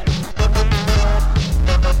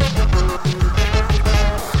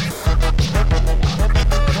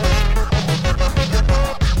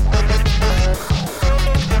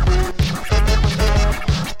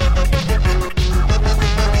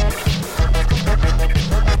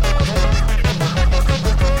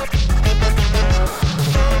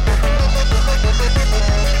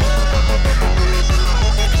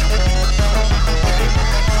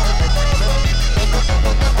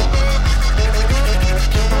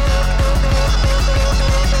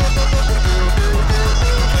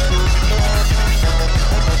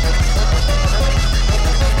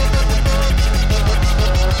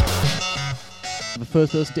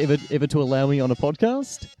 First person ever to allow me on a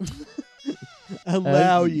podcast.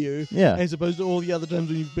 Allow you, yeah, as opposed to all the other times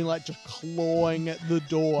when you've been like just clawing at the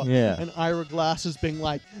door, yeah, and Ira Glass has been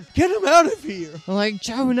like, "Get him out of here!" I'm like,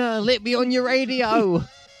 Jonah, let me on your radio.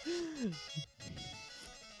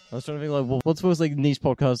 I was trying to think, like, what's the most like niche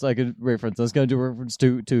podcast I could reference? I was going to do a reference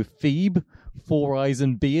to Phoebe, Four Eyes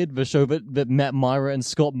and Beard, the show that Matt Myra and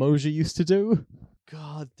Scott Mosier used to do.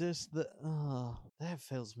 God, that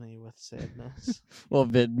fills me with sadness. Well,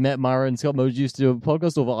 that Matt Myra and Scott Mosier used to do a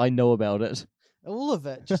podcast, or that I know about it. All of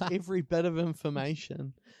it, just every bit of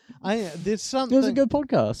information. There's something. It was a good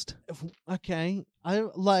podcast. Okay,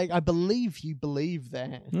 I believe you believe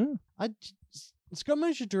that. Yeah. Scott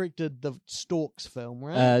Mosier directed the Storks film,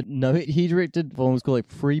 right? No, he directed one was called like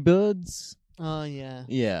Freebirds. Oh yeah.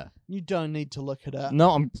 Yeah. You don't need to look it up.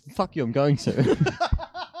 No, fuck you. I'm going to.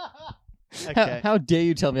 Okay. How dare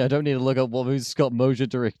you tell me I don't need to look up what movies Scott Mosier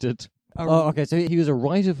directed? Okay, so he was a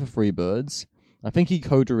writer for Freebirds. I think he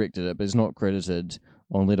co-directed it, but it's not credited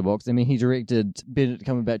on Letterboxd. I mean, he directed Benedict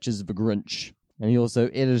Cumberbatch's The Grinch, and he also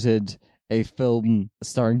edited a film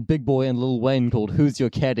starring Big Boy and Lil Wayne called Who's Your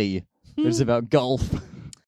Caddy, which is about golf.